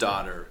that his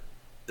daughter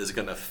is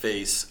going to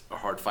face a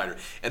hard fighter.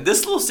 And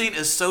this little scene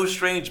is so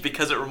strange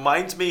because it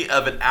reminds me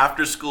of an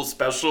after-school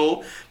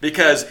special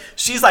because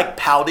she's like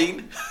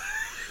pouting.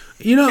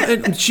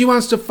 And she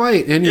wants to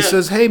fight. And he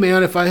says, hey,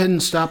 man, if I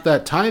hadn't stopped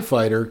that TIE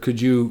fighter, could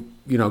you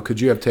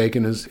have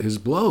taken his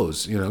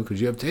blows?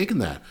 Could you have taken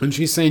that? And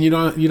she's saying, you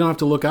don't have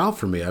to look out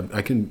for me.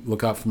 I can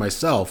look out for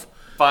myself.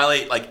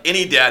 Finally, like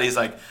any dad, he's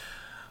like,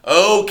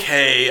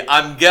 okay,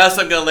 I'm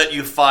going to let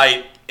you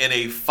fight in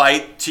a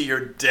fight to your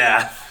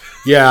death.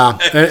 Yeah,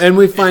 and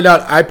we find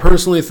out. I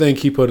personally think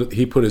he put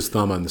his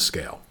thumb on the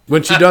scale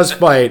when she does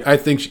fight. I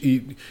think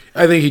he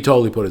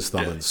totally put his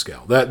thumb on the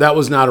scale. That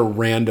was not a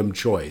random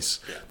choice.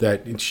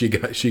 That she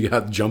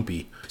got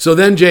jumpy. So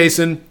then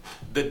Jason,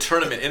 the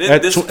tournament,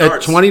 and this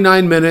starts at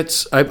 29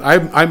 minutes.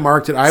 I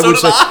marked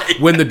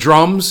it. When the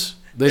drums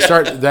they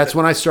start. That's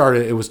when I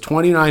started. It was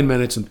 29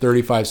 minutes and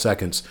 35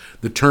 seconds.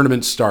 The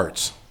tournament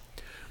starts.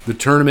 The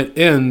tournament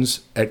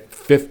ends at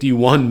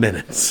 51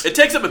 minutes. It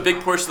takes up a big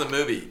portion of the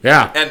movie.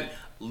 Yeah. And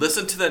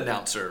listen to the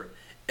announcer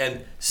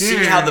and see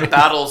how the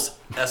battles...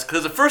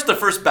 Because the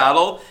first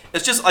battle,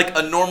 it's just like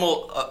a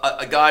normal...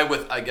 a guy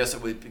with, I guess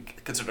it would be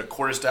considered a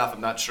quarterstaff,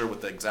 I'm not sure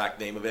what the exact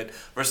name of it,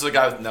 versus a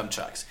guy with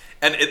nunchucks.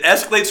 And it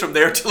escalates from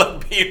there to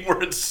like being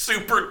where it's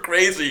super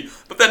crazy.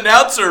 But the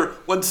announcer,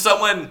 when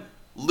someone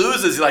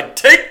loses, he's like,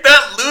 take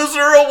that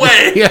loser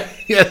away.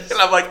 Yes.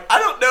 And I'm like, I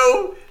don't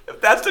know...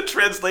 That's the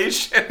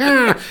translation.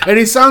 And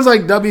he sounds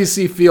like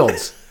W.C.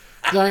 Fields.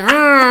 He's like,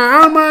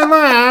 on my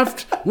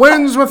left,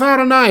 wins without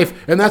a knife.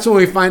 And that's when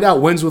we find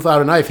out wins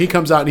without a knife. He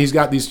comes out and he's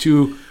got these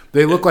two,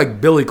 they look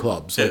like billy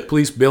clubs, like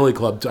police billy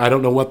clubs. I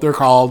don't know what they're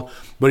called,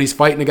 but he's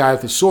fighting a guy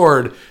with a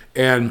sword,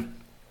 and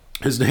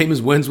his name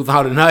is Wins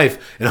Without a Knife.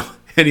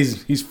 And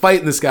he's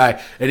fighting this guy,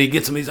 and he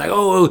gets him. He's like,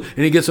 oh,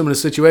 and he gets him in a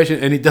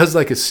situation, and he does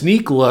like a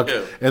sneak look,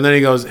 and then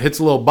he hits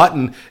a little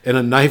button, and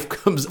a knife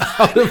comes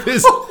out of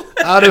his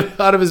out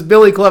of his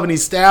billy club, and he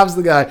stabs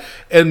the guy.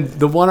 And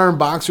the one-armed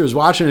boxer is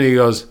watching, and he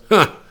goes,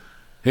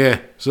 yeah,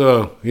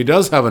 so he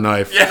does have a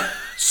knife. Yeah,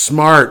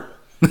 smart.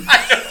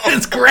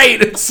 It's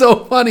great. It's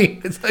so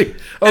funny. It's like,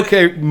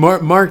 okay,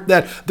 mark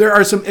that. There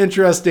are some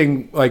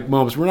interesting like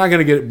moments. We're not going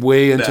to get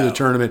way into the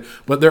tournament,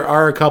 but there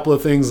are a couple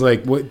of things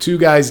like what two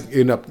guys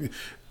end up.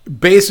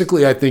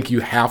 Basically, I think you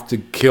have to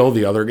kill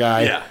the other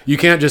guy. Yeah. You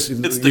can't just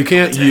you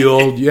can't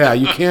yield. Yeah,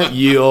 you can't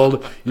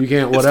yield. You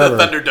can't whatever.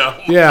 It's the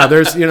Thunderdome. Yeah,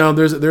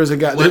 there's a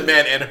guy. One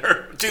man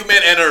enter, two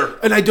men enter.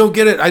 And I don't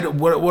get it.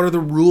 What are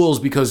the rules?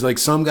 Because like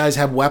some guys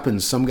have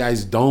weapons, some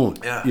guys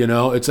don't. Yeah.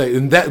 It's like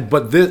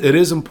it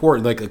is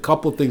important. Like a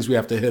couple of things we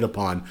have to hit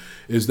upon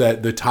is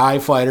that the TIE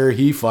fighter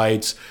he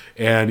fights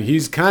and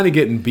he's kind of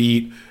getting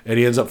beat and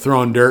he ends up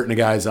throwing dirt in the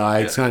guy's eye.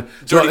 Yeah. It's kind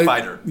of dirty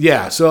fighter.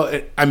 Yeah.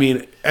 So I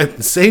mean, at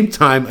the same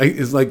time,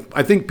 it's like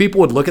I think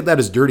people would look at that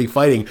as dirty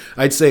fighting.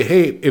 I'd say,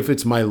 hey, if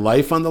it's my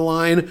life on the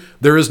line,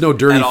 there is no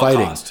dirty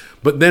fighting. Cost.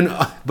 But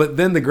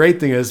then the great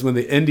thing is when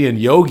the Indian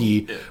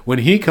yogi, when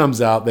he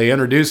comes out, they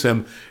introduce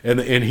him, and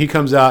he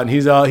comes out and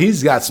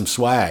he's got some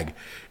swag,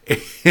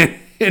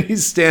 and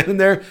he's standing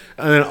there,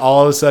 and then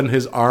all of a sudden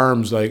his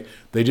arms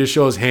they just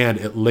show his hand,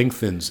 it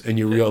lengthens, and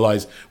you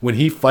realize when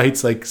he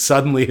fights,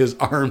 suddenly his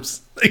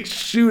arms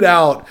shoot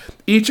out.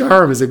 Each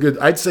arm is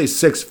I'd say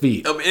 6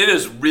 feet. It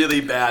is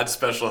really bad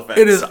special effects.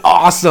 It is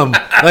awesome.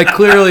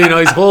 Clearly,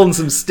 he's holding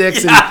some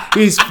sticks and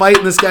he's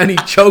fighting this guy and he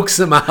chokes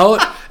him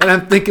out. And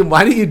I'm thinking,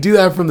 why didn't you do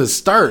that from the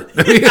start?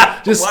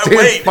 Just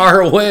stand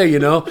far away,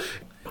 The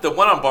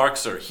one-on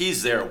boxer,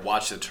 he's there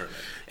watching the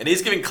tournament, and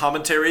he's giving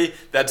commentary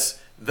that's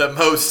the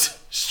most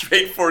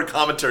straightforward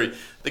commentary.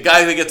 The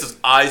guy who gets his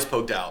eyes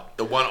poked out,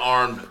 the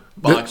one-armed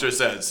boxer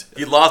says,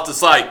 he lost the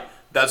sight.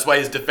 That's why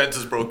his defense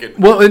is broken.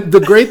 Well, and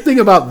the great thing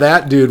about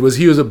that dude was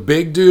he was a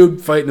big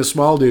dude fighting a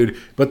small dude.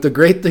 But the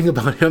great thing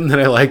about him that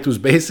I liked was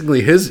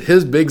basically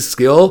his big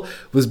skill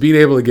was being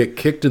able to get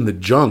kicked in the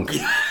junk.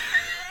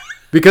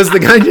 Because the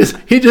guy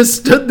just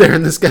stood there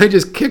and this guy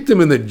just kicked him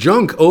in the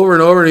junk over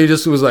and over and he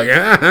just was like,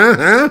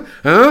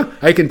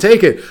 I can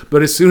take it.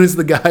 But as soon as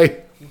the guy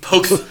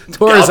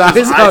tore his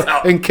eyes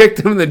out and kicked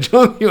him in the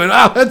junk, he went,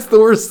 that's the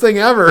worst thing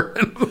ever.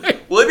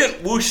 Well,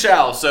 even Wu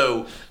Xiao,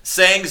 so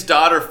Sang's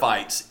daughter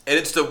fights,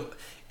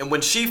 and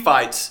when she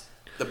fights,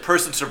 the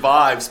person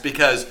survives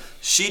because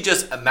she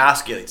just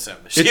emasculates him.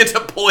 She ends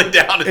up pulling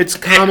down his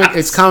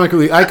It's comic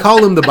relief. I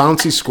call him the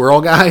bouncy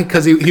squirrel guy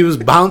because he was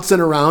bouncing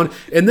around.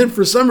 And then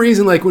for some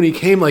reason, like when he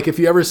came, like if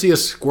you ever see a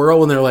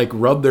squirrel and they're like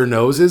rub their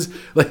noses,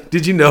 like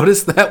did you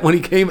notice that when he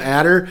came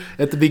at her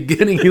at the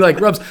beginning, he like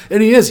rubs,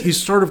 and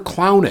he's sort of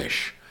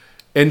clownish.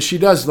 And she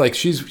does, like,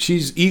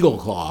 she's Eagle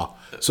Claw.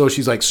 So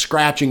she's, like,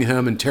 scratching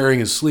him and tearing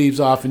his sleeves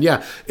off. And,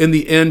 yeah, in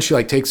the end, she,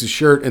 like, takes his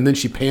shirt and then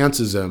she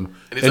pantsers him.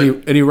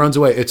 And he runs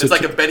away. It's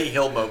like a Benny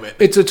Hill moment.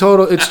 It's a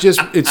total,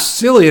 it's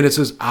silly. And it's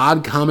this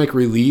odd comic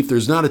relief.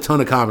 There's not a ton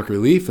of comic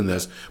relief in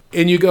this.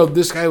 And you go,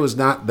 this guy was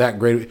not that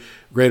great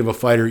of a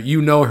fighter. You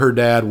know her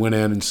dad went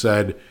in and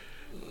said,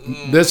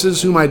 this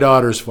is who my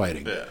daughter's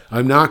fighting. Yeah.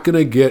 I'm not going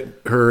to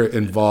get her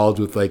involved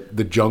with, like,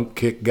 the junk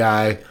kick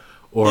guy.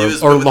 Or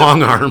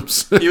long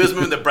arms. He was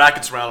moving the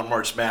brackets around on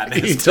March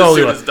Madness. He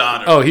totally was. His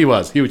daughter. Oh, he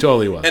was. He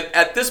totally was. And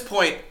at this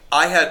point,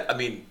 I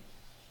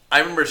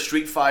remember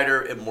Street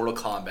Fighter and Mortal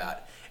Kombat.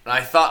 And I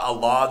thought a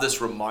lot of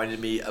this reminded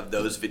me of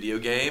those video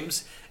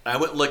games. And I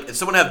went and looked, and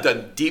someone have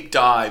done deep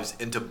dives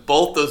into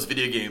both those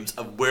video games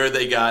of where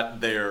they got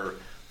their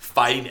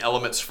fighting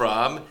elements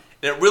from.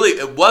 And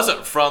it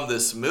wasn't from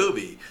this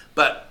movie.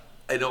 But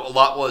I know a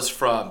lot was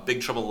from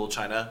Big Trouble in Little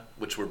China,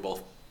 which we're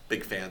both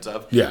big fans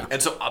of. Yeah.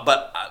 And so,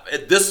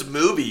 this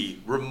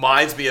movie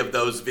reminds me of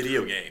those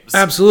video games.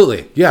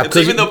 Absolutely. Yeah. And so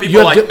even though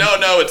people are like,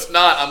 no, it's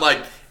not. I'm like,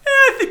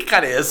 I think it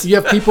kind of is. You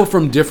have people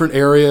from different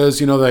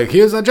areas, like,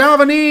 here's a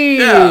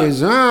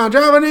Javanese. Yeah.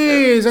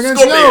 Javanese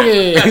against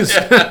yogis.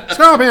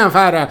 Scorpion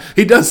fighter.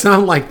 He does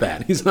sound like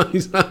that. He's not,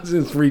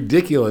 it's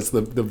ridiculous,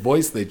 the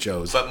voice they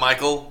chose. But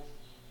Michael,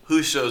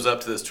 who shows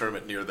up to this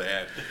tournament near the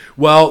end?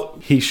 Well,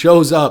 he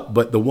shows up,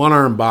 but the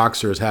one-armed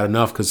boxer has had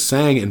enough because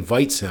Sang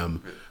invites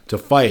him to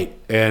fight,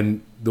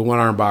 and the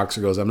one-armed boxer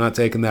goes, I'm not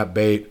taking that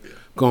bait,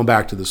 going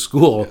back to the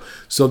school.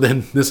 So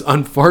then this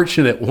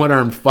unfortunate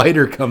one-armed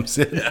fighter comes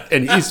in,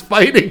 and he's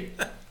fighting.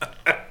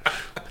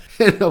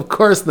 And, of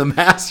course, the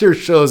master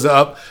shows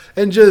up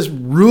and just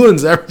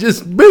ruins everything.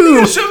 Just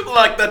boom! He shows,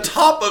 like, the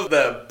top of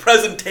the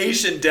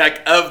presentation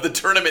deck of the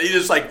tournament. He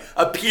just, like,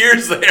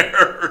 appears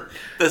there.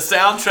 The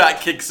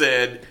soundtrack kicks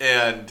in,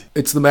 and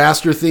it's the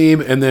master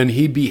theme, and then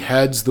he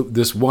beheads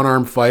this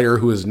one-armed fighter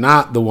who is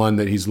not the one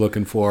that he's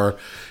looking for.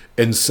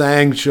 And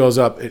Sang shows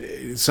up.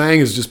 Sang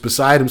is just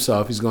beside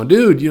himself. He's going,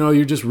 dude,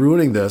 you're just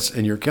ruining this,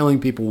 and you're killing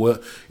people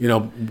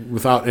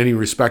without any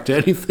respect to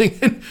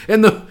anything.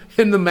 And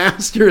the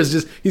master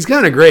is he's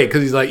kind of great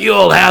because he's like, you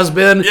old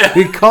has-been. Yeah.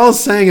 He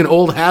calls Sang an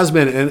old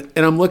has-been,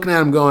 and I'm looking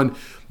at him going,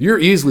 you're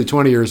easily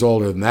 20 years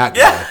older than that guy.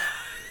 Yeah.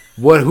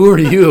 Who are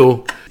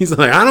you? He's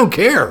like, I don't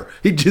care.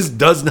 He just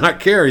does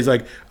not care. He's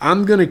like,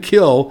 I'm going to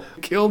kill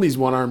these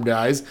one-armed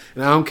guys,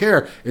 and I don't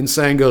care. And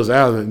Sang goes,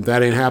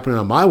 that ain't happening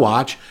on my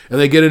watch. And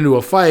they get into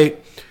a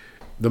fight.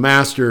 The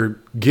master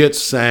gets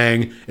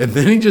Sang, and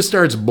then he just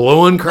starts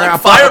blowing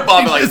crap up.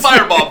 Firebomb.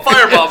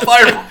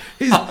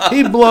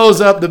 He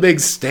blows up the big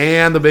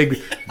stand, the big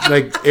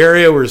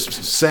area where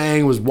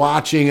Sang was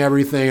watching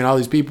everything, and all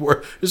these people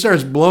just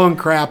starts blowing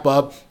crap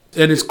up.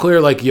 And it's clear,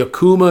 like,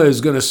 Yakuma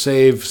is going to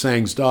save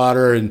Sang's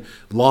daughter, and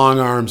Long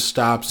Arm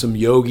stops him,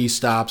 Yogi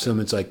stops him.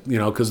 It's like,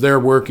 because they're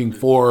working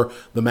for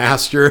the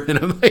master. And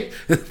I'm like,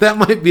 that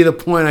might be the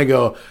point. I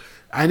go,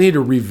 I need to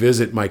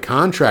revisit my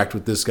contract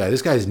with this guy.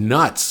 This guy's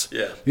nuts.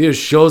 Yeah. He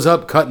just shows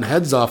up cutting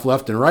heads off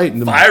left and right.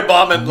 And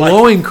firebombing.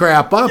 Blowing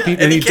crap up. Yeah,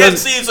 and he can't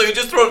see, so he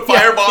just throws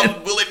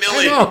firebomb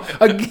willy-nilly.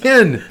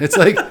 Again, it's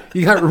like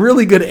you got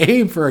really good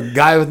aim for a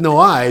guy with no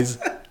eyes.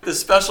 The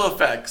special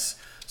effects.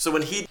 So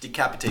when he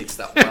decapitates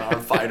that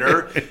one-armed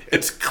fighter,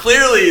 it's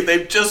clearly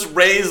they've just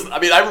raised. I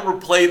mean, I remember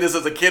playing this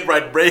as a kid where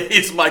I'd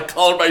raise my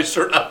collar, my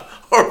shirt up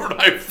over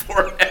my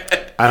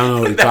forehead. I don't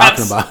know what you're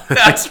talking about.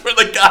 That's where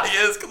the guy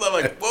is, because I'm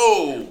like,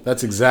 whoa.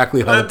 That's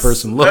exactly how the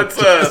person looked.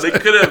 They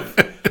could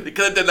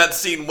have done that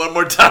scene one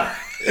more time.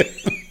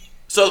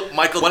 So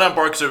Michael, one-armed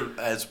boxer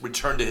has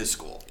returned to his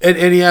school. And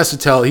he has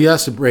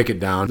to break it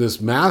down. This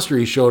master,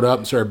 he showed up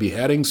and started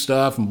beheading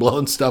stuff and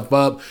blowing stuff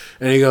up.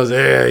 And he goes,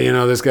 hey,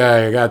 this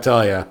guy, I got to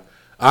tell you,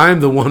 I'm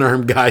the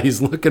one-armed guy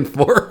he's looking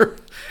for.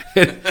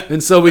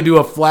 and so we do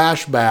a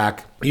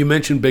flashback. You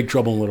mentioned Big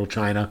Trouble in Little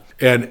China.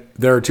 And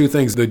there are two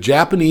things. The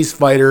Japanese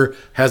fighter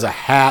has a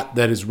hat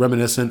that is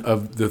reminiscent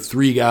of the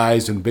three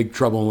guys in Big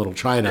Trouble in Little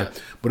China. Yeah.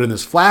 But in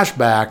this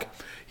flashback,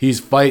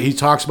 he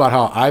talks about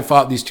how I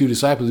fought these two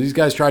disciples. These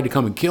guys tried to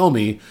come and kill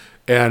me,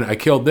 and I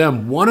killed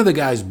them. One of the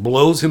guys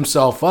blows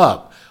himself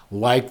up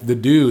like the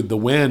dude, the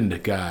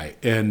wind guy,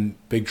 in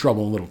Big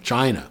Trouble in Little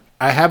China.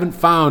 I haven't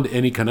found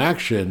any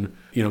connection.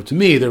 To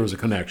me, there was a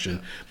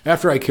connection.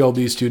 After I killed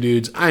these two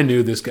dudes, I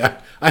knew this guy.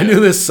 I knew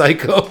this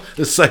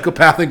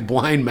psychopathic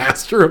blind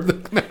master of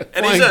the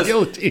and he says,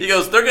 guillotine. He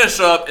goes, they're going to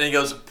show up, and he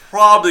goes,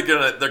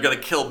 they're going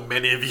to kill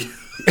many of you.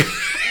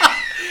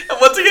 And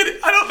once again,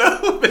 I don't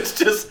know if it's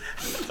just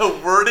the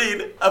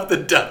wording of the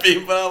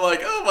dubbing, but I'm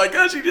like, oh my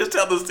gosh, you just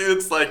tell the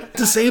students, like... At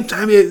the same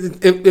time,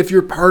 if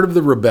you're part of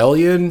the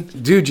rebellion,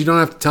 dude, you don't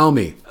have to tell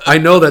me. I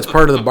know that's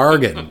part of the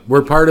bargain.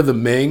 We're part of the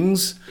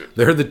Mings.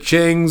 They're the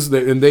Qings,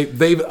 and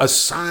they've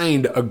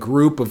assigned a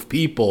group of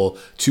people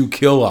to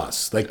kill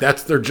us. Like,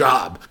 that's their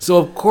job. So,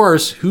 of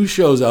course, who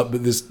shows up?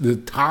 The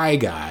Thai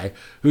guy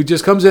who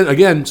just comes in,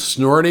 again,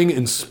 snorting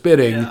and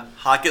spitting. Yeah,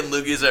 hawking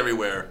loogies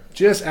everywhere.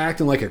 Just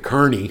acting like a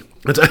carny.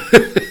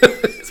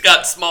 He's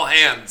got small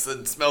hands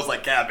and smells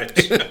like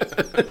cabbage.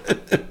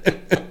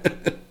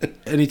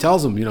 And he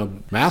tells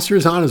him,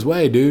 Master's on his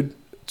way, dude.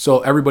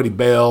 So everybody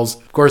bails.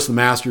 Of course, the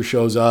Master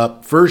shows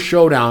up. First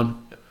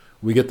showdown,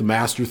 we get the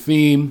Master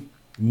theme.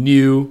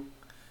 New! !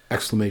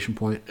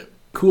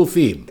 Cool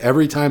theme.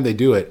 Every time they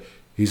do it,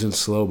 he's in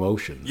slow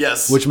motion.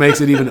 Yes. Which makes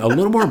it even a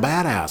little more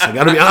badass. I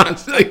gotta be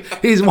honest.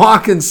 Like, he's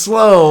walking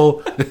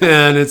slow,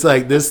 and it's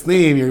like this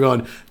theme, you're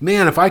going,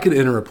 man, if I could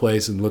enter a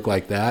place and look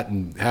like that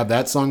and have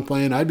that song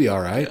playing, I'd be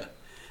all right. Yeah.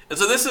 And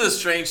so this is a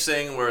strange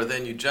thing where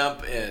then you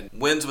jump and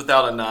Wins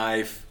without a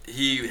knife.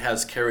 He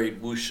has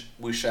carried Wu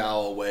Shao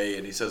away,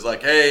 and he says,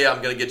 like, hey,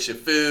 I'm going to get you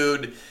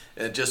food.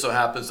 And it just so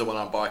happens that when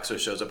our boxer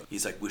shows up,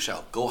 he's like, Wu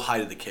Shao, go hide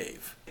in the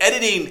cave.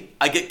 Editing,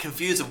 I get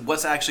confused of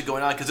what's actually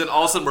going on, because then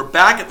all of a sudden we're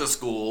back at the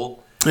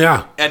school.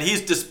 Yeah. And he's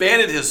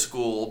disbanded his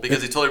school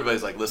because he told everybody,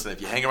 he's like, listen,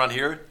 if you hang around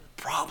here, you're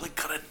probably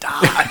going to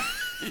die.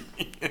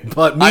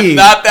 But me... I'm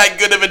not that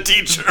good of a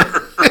teacher.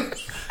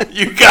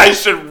 You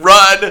guys should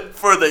run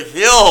for the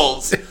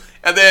hills.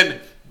 And then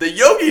the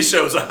yogi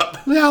shows up.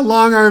 Yeah,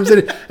 long arms,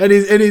 and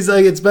he's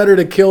like, it's better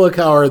to kill a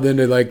coward than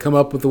to like come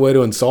up with a way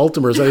to insult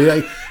him or something. He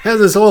like, has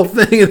this whole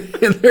thing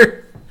in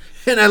there,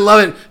 and I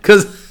love it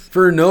because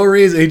for no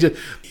reason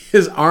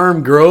his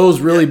arm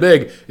grows really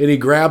big, and he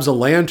grabs a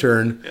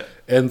lantern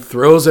and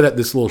throws it at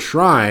this little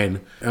shrine.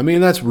 I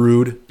mean, that's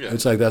rude. Yeah.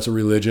 It's like that's a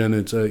religion.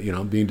 It's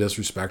being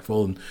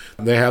disrespectful, and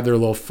they have their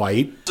little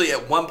fight. So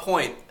at one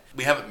point,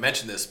 we haven't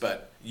mentioned this,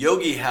 but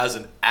Yogi has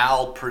an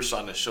owl perched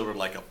on his shoulder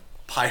like a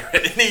pirate,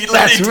 and he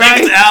takes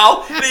an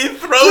owl and he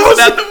throws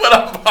it at the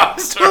wooden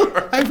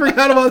boxer. I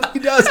forgot about what he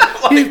does.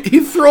 He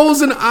throws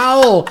an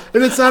owl,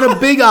 and it's not a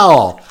big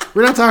owl.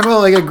 We're not talking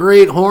about like a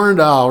great horned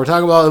owl. We're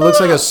talking about it looks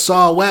like a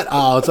saw-whet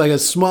owl. It's like a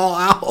small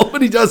owl.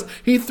 But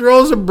he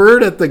throws a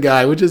bird at the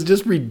guy, which is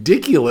just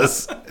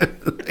ridiculous.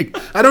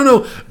 I don't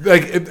know.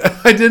 Like,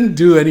 I didn't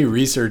do any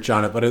research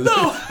on it, but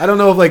I don't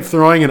know if like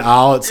throwing an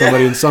owl at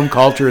somebody in some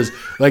culture is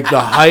like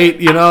the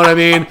height. You know what I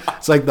mean?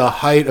 It's like the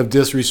height of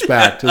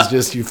disrespect. It's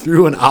just you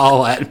threw an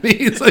owl at me.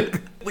 It's like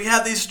we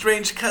have these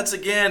strange cuts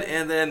again,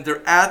 and then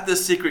they're at the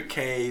secret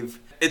cave.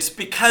 It's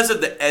because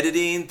of the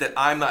editing that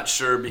I'm not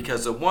sure,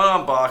 because the one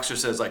on Boxer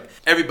says, like,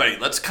 everybody,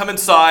 let's come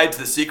inside to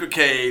the secret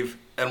cave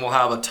and we'll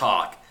have a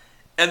talk.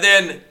 And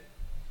then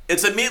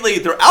it's immediately,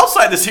 they're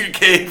outside the secret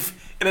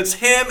cave, and it's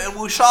him and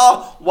Wu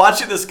Shao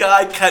watching this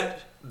guy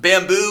cut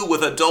bamboo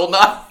with a dull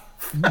knife.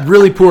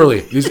 Really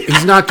poorly.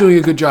 He's not doing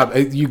a good job.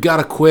 You got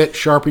to quit,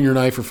 sharpen your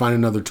knife, or find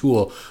another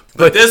tool.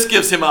 But this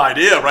gives him an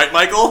idea, right,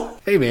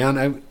 Michael? Hey,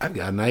 man, I've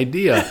got an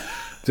idea.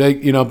 It's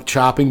like,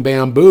 chopping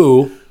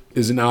bamboo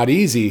is not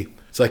easy.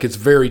 It's like, it's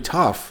very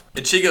tough.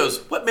 And she goes,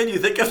 what made you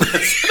think of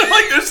this? And I'm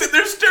like,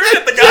 they're staring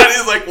at the guy, and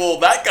he's like, well,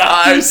 that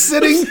guy.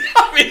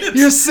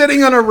 You're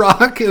sitting on a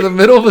rock in the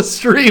middle of a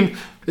stream.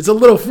 It's a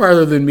little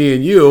farther than me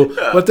and you,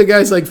 but the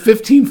guy's like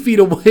 15 feet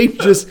away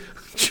just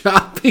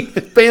chopping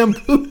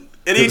bamboo.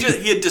 And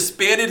he had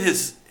disbanded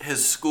his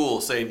school,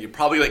 saying, you're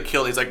probably going to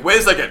kill. He's like, wait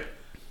a second.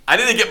 I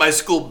need to get my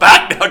school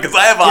back now because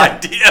I have an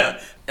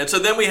idea. And so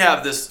then we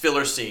have this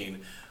filler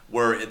scene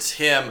where it's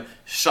him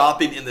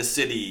shopping in the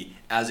city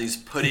as he's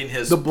putting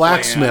his the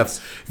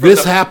blacksmith.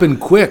 This happened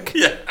quick.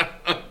 Yeah.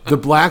 The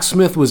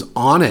blacksmith was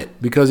on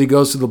it because he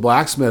goes to the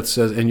blacksmith,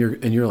 says, and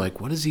you're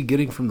like, what is he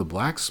getting from the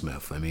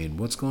blacksmith? I mean,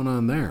 what's going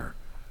on there?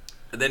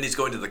 And then he's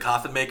going to the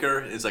coffin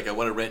maker. He's like, I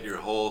want to rent your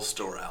whole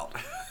store out.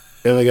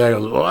 And the guy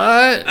goes,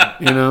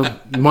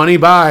 what? Money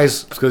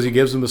buys, because he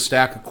gives him a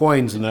stack of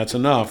coins, and that's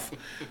enough.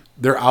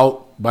 They're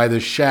out by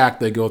this shack.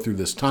 They go through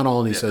this tunnel,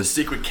 and he says,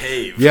 the secret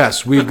cave.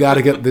 Yes, we've got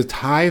to get the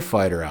TIE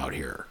fighter out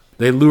here.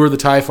 They lure the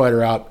TIE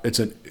fighter out. It's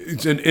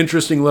an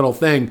interesting little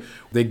thing.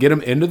 They get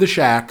him into the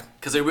shack.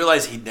 Because they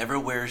realize he never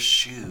wears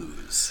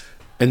shoes.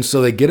 And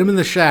so they get him in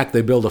the shack.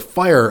 They build a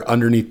fire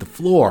underneath the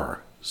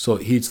floor, so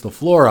it heats the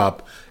floor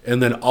up.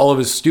 And then all of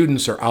his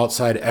students are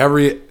outside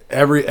every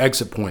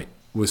exit point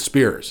with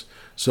spears.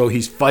 So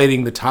he's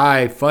fighting the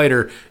TIE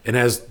fighter, and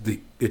as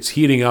it's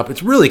heating up,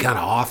 it's really kind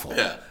of awful.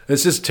 Yeah.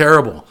 It's just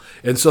terrible.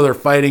 And so they're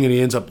fighting, and he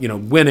ends up,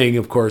 winning.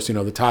 Of course,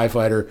 the TIE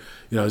fighter,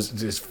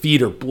 his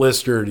feet are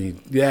blistered.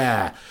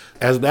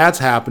 As that's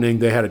happening,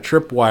 they had a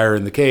tripwire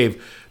in the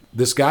cave.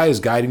 This guy is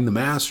guiding the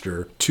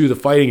master to the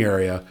fighting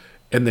area,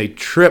 and they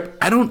trip.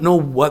 I don't know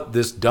what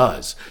this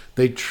does.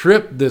 They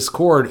trip this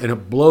cord and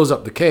it blows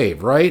up the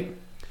cave, right?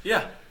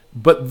 Yeah.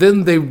 But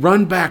then they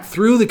run back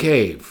through the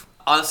cave.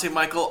 Honestly,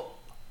 Michael,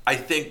 I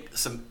think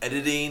some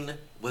editing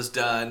was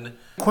done.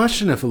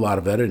 Question if a lot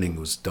of editing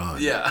was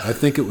done. Yeah. I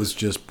think it was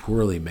just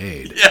poorly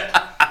made.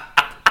 Yeah.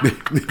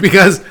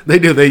 Because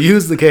they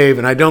use the cave,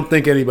 and I don't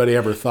think anybody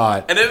ever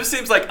thought. And it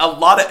seems like a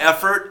lot of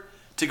effort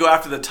to go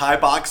after the Thai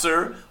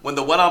boxer when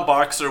the one-on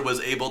boxer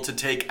was able to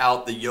take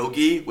out the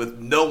yogi with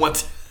no one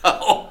to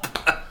help.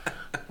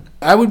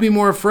 I would be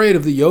more afraid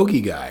of the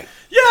yogi guy.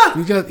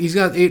 Yeah. He's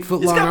got 8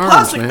 foot long arms. He's got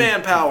plastic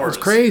man powers.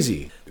 It's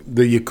crazy.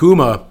 The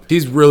Yakuma,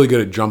 he's really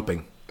good at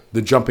jumping.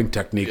 The jumping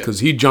technique,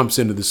 because he jumps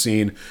into the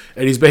scene,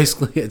 and he's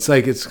basically, it's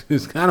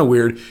kind of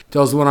weird.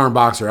 Tells the one-armed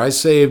boxer, I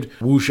saved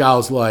Wu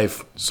Xiao's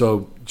life,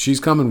 so she's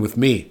coming with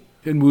me.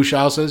 And Wu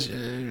Xiao says,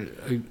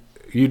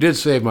 you did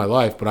save my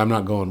life, but I'm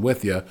not going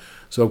with you.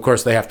 So, of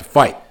course, they have to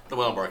fight. The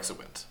one-on boxer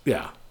wins.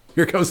 Yeah.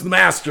 Here comes the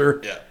master.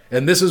 Yeah.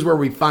 And this is where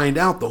we find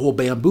out the whole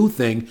bamboo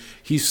thing.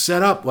 He's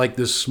set up like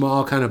this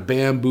small kind of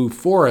bamboo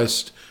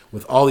forest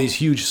with all these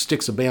huge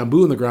sticks of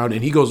bamboo in the ground,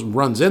 and he goes and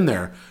runs in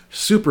there.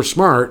 Super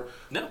smart.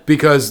 No.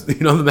 Because,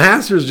 the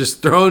master's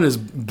just throwing his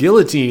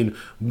guillotine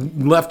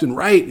left and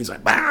right. He's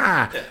like,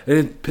 bah! Yeah. And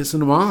it's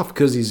pissing him off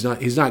because he's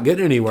not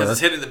getting anywhere.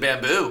 Because it's hitting the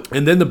bamboo.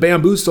 And then the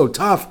bamboo's so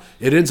tough,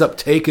 it ends up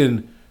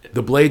taking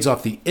the blades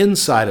off the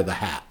inside of the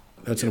hat.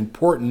 That's an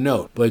important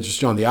note. Blades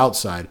just on the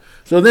outside.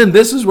 So then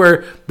this is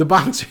where the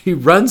boxer, he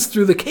runs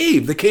through the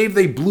cave. The cave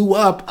they blew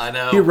up. I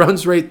know. He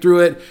runs right through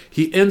it.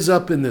 He ends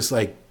up in this,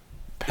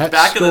 pet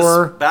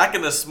store. Back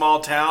in the small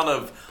town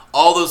of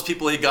all those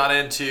people he got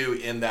into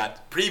in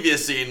that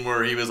previous scene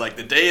where he was like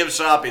the day of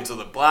shopping. So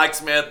the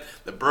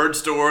blacksmith, the bird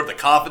store, the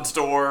coffin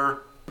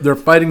store. They're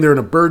fighting there in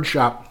a bird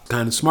shop.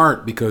 Kind of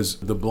smart because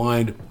the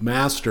blind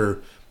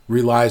master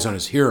relies on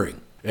his hearing.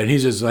 And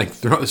he's just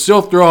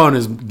still throwing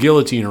his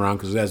guillotine around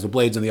because it has the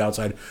blades on the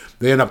outside.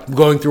 They end up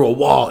going through a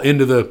wall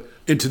into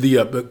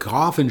the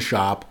coffin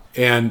shop.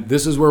 And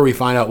this is where we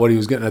find out what he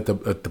was getting at the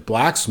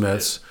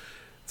blacksmith's.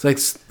 It's like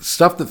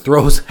stuff that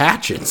throws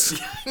hatchets.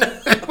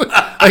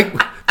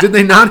 Did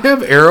they not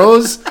have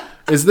arrows?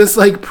 Is this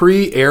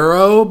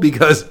pre-arrow?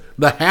 Because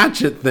the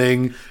hatchet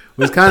thing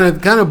was kind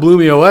of blew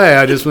me away.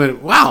 I just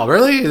went, wow,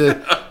 really? The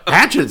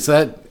hatchets,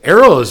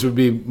 arrows would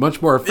be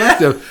much more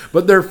effective. Yeah.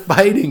 But they're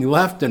fighting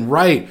left and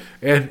right.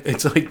 And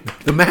it's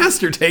the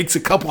master takes a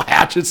couple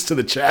hatchets to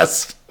the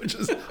chest, which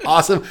is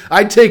awesome.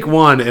 I'd take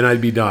one and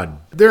I'd be done.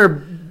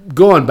 They're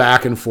going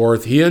back and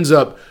forth. He ends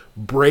up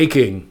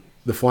breaking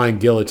the flying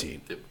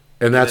guillotine.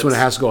 And that's when it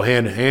has to go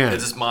hand in hand.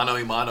 It's just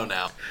mano-a-mano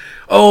now.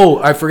 Oh,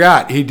 I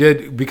forgot. He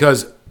did,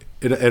 because,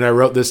 and I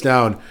wrote this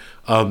down,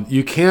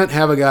 you can't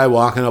have a guy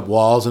walking up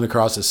walls and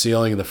across the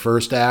ceiling in the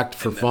first act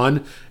for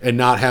fun and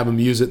not have him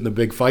use it in the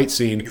big fight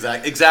scene.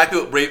 Exactly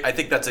what I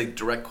think that's a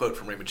direct quote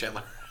from Raymond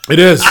Chandler. It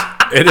is.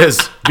 It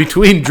is.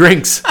 Between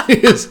drinks.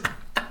 It is.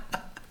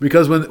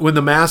 Because when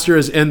the master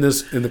is in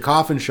the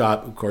coffin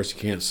shop, of course you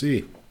can't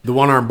see. The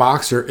one-armed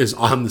boxer is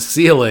on the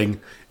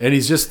ceiling, and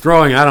he's just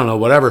throwing, I don't know,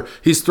 whatever.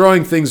 He's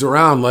throwing things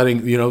around,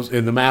 letting,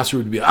 and the master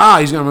would be,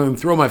 he's going to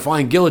throw my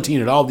flying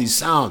guillotine at all these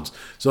sounds.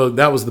 So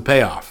that was the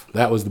payoff.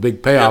 That was the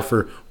big payoff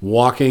for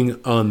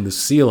walking on the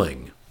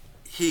ceiling.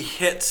 He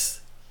hits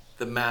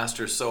the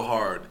master so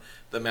hard.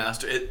 The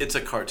master, it's a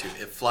cartoon.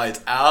 He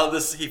flies out of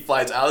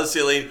the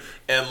ceiling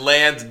and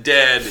lands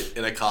dead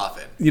in a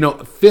coffin.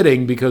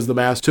 Fitting because the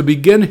master, to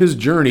begin his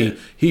journey,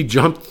 he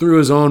jumped through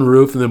his own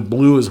roof and then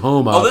blew his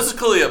home up. Oh, this is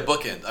clearly a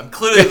bookend. I'm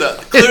clearly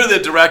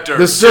the director.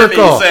 The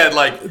circle. Jimmy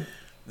said,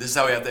 this is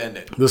how we have to end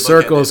it. The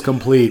circle is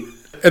complete.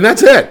 And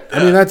that's it. Yeah.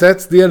 I mean,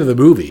 that's the end of the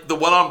movie. The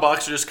one-armed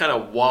boxer just kind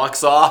of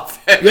walks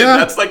off, and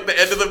that's the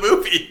end of the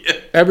movie.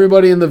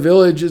 Everybody in the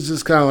village is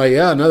just kind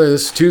of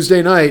this is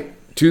Tuesday night.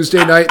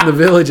 Tuesday night in the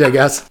village, I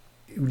guess.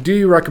 Do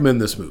you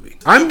recommend this movie?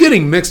 I'm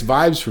getting mixed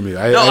vibes from you.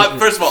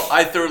 First of all,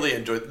 I thoroughly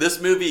enjoyed it.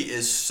 This movie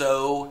is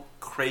so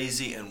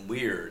crazy and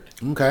weird.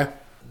 Okay.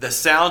 The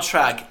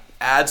soundtrack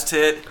adds to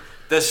it.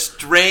 The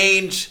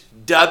strange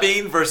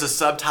dubbing versus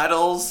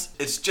subtitles.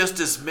 It's just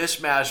this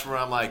mishmash where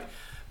I'm like,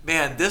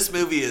 man, this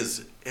movie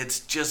it's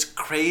just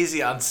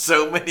crazy on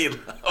so many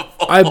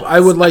levels. I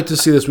would like to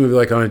see this movie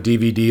on a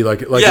DVD,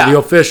 the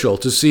official,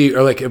 to see,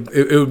 or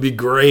it would be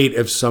great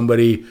if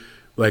somebody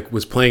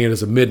was playing it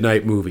as a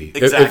midnight movie.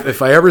 Exactly.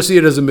 If I ever see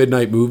it as a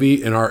midnight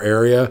movie in our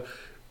area,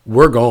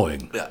 we're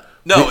going. Yeah.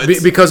 No,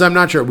 because I'm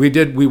not sure.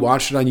 We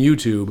watched it on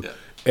YouTube,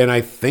 and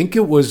I think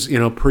it was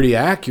pretty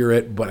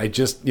accurate, but I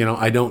just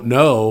I don't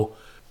know.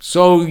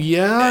 So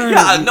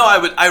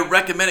I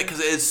recommend it because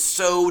it is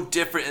so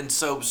different and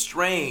so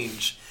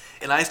strange.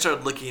 And I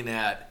started looking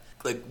at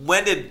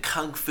when did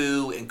kung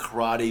fu and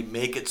karate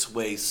make its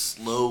way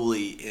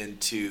slowly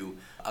into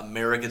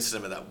American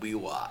cinema that we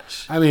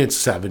watch? I mean, it's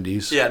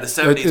 70s. Yeah, the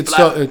 70s.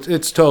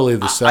 It's totally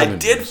the 70s. I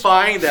did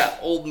find that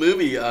old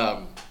movie,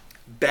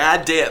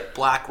 Bad Day at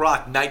Black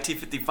Rock,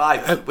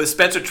 1955, with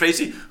Spencer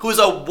Tracy, who is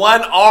a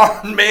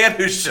one-armed man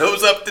who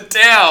shows up to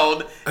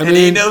town,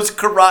 he knows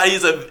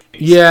karate.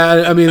 He's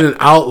an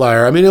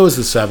outlier. I mean, it was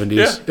the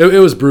 70s. Yeah. It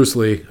was Bruce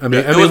Lee.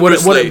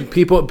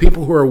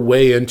 People who are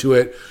way into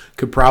it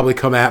could probably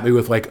come at me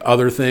with like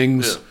other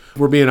things. Yeah.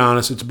 We're being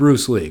honest, it's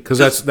Bruce Lee because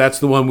that's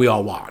the one we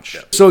all watch.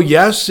 Yeah. So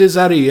yes, is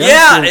that a yes?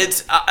 Yeah,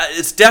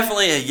 it's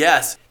definitely a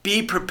yes.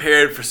 Be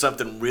prepared for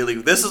something really.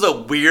 This is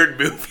a weird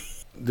movie.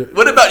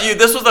 What about you?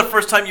 This was the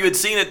first time you had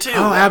seen it too.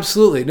 Oh,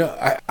 absolutely. No,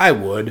 I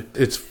would.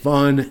 It's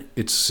fun.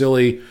 It's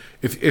silly.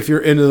 If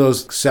you're into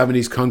those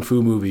 70s kung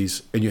fu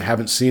movies and you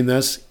haven't seen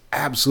this,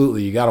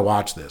 absolutely, you got to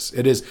watch this.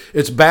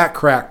 It's back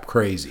crack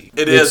crazy.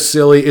 It's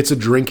silly. It's a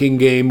drinking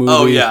game movie.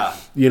 Oh yeah.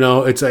 You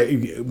know,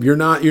 you're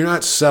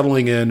not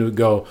settling in to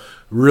go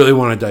really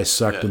want to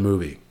dissect the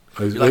movie.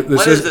 Like,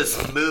 what does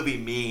this movie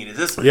mean? Is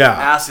this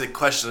asking a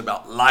question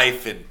about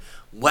life and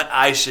what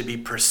I should be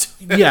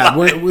pursuing? Yeah,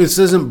 this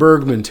isn't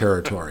Bergman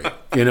territory.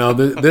 You know,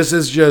 this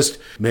is just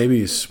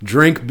maybe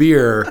drink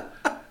beer.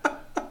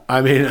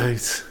 I mean,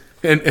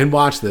 and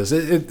watch this.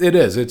 It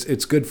is.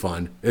 It's good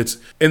fun. It's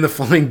in the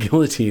flying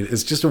guillotine.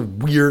 It's just a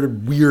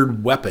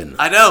weird weapon.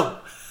 I know.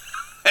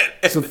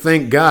 So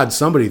thank God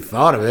somebody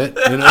thought of it.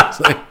 You know, it's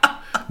like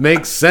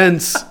makes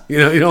sense. You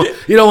know,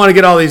 you don't want to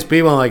get all these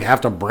people and like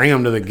have to bring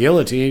them to the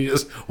guillotine. You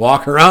just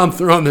walk around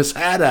throwing this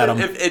hat at them.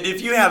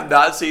 If you have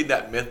not seen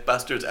that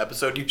MythBusters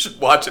episode, you should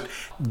watch it.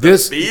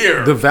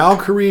 The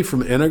Valkyrie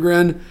from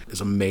Integrin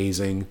is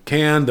amazing.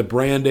 The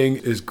branding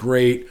is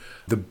great.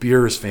 The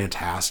beer is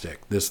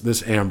fantastic.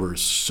 This amber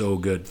is so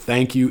good.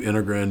 Thank you,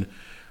 Integrin.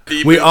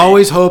 We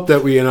always hope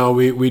that we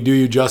do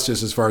you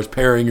justice as far as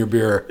pairing your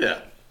beer. Yeah.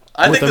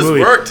 I think this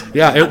worked.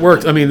 Yeah, it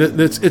worked. I mean,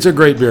 it's a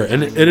great beer,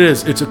 and it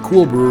is. It's a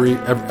cool brewery.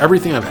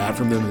 Everything I've had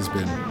from them has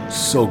been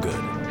so good.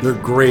 They're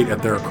great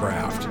at their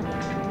craft.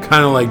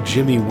 Kind of like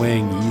Jimmy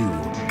Wang Yu.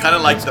 Kind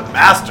of like the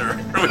master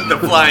with the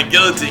flying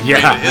guillotine.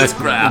 Yeah, his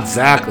craft.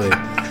 Exactly.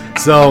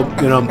 So,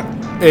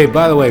 hey,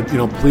 by the way,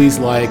 please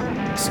like,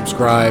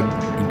 subscribe,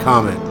 and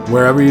comment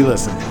wherever you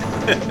listen.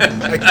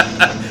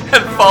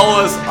 And follow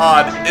us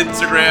on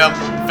Instagram,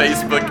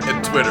 Facebook,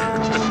 and Twitter.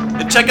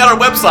 And check out our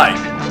website.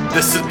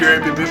 This is Beer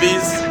and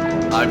Movies.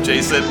 I'm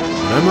Jason.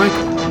 And I'm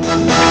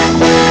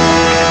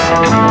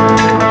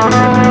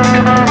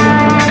Michael.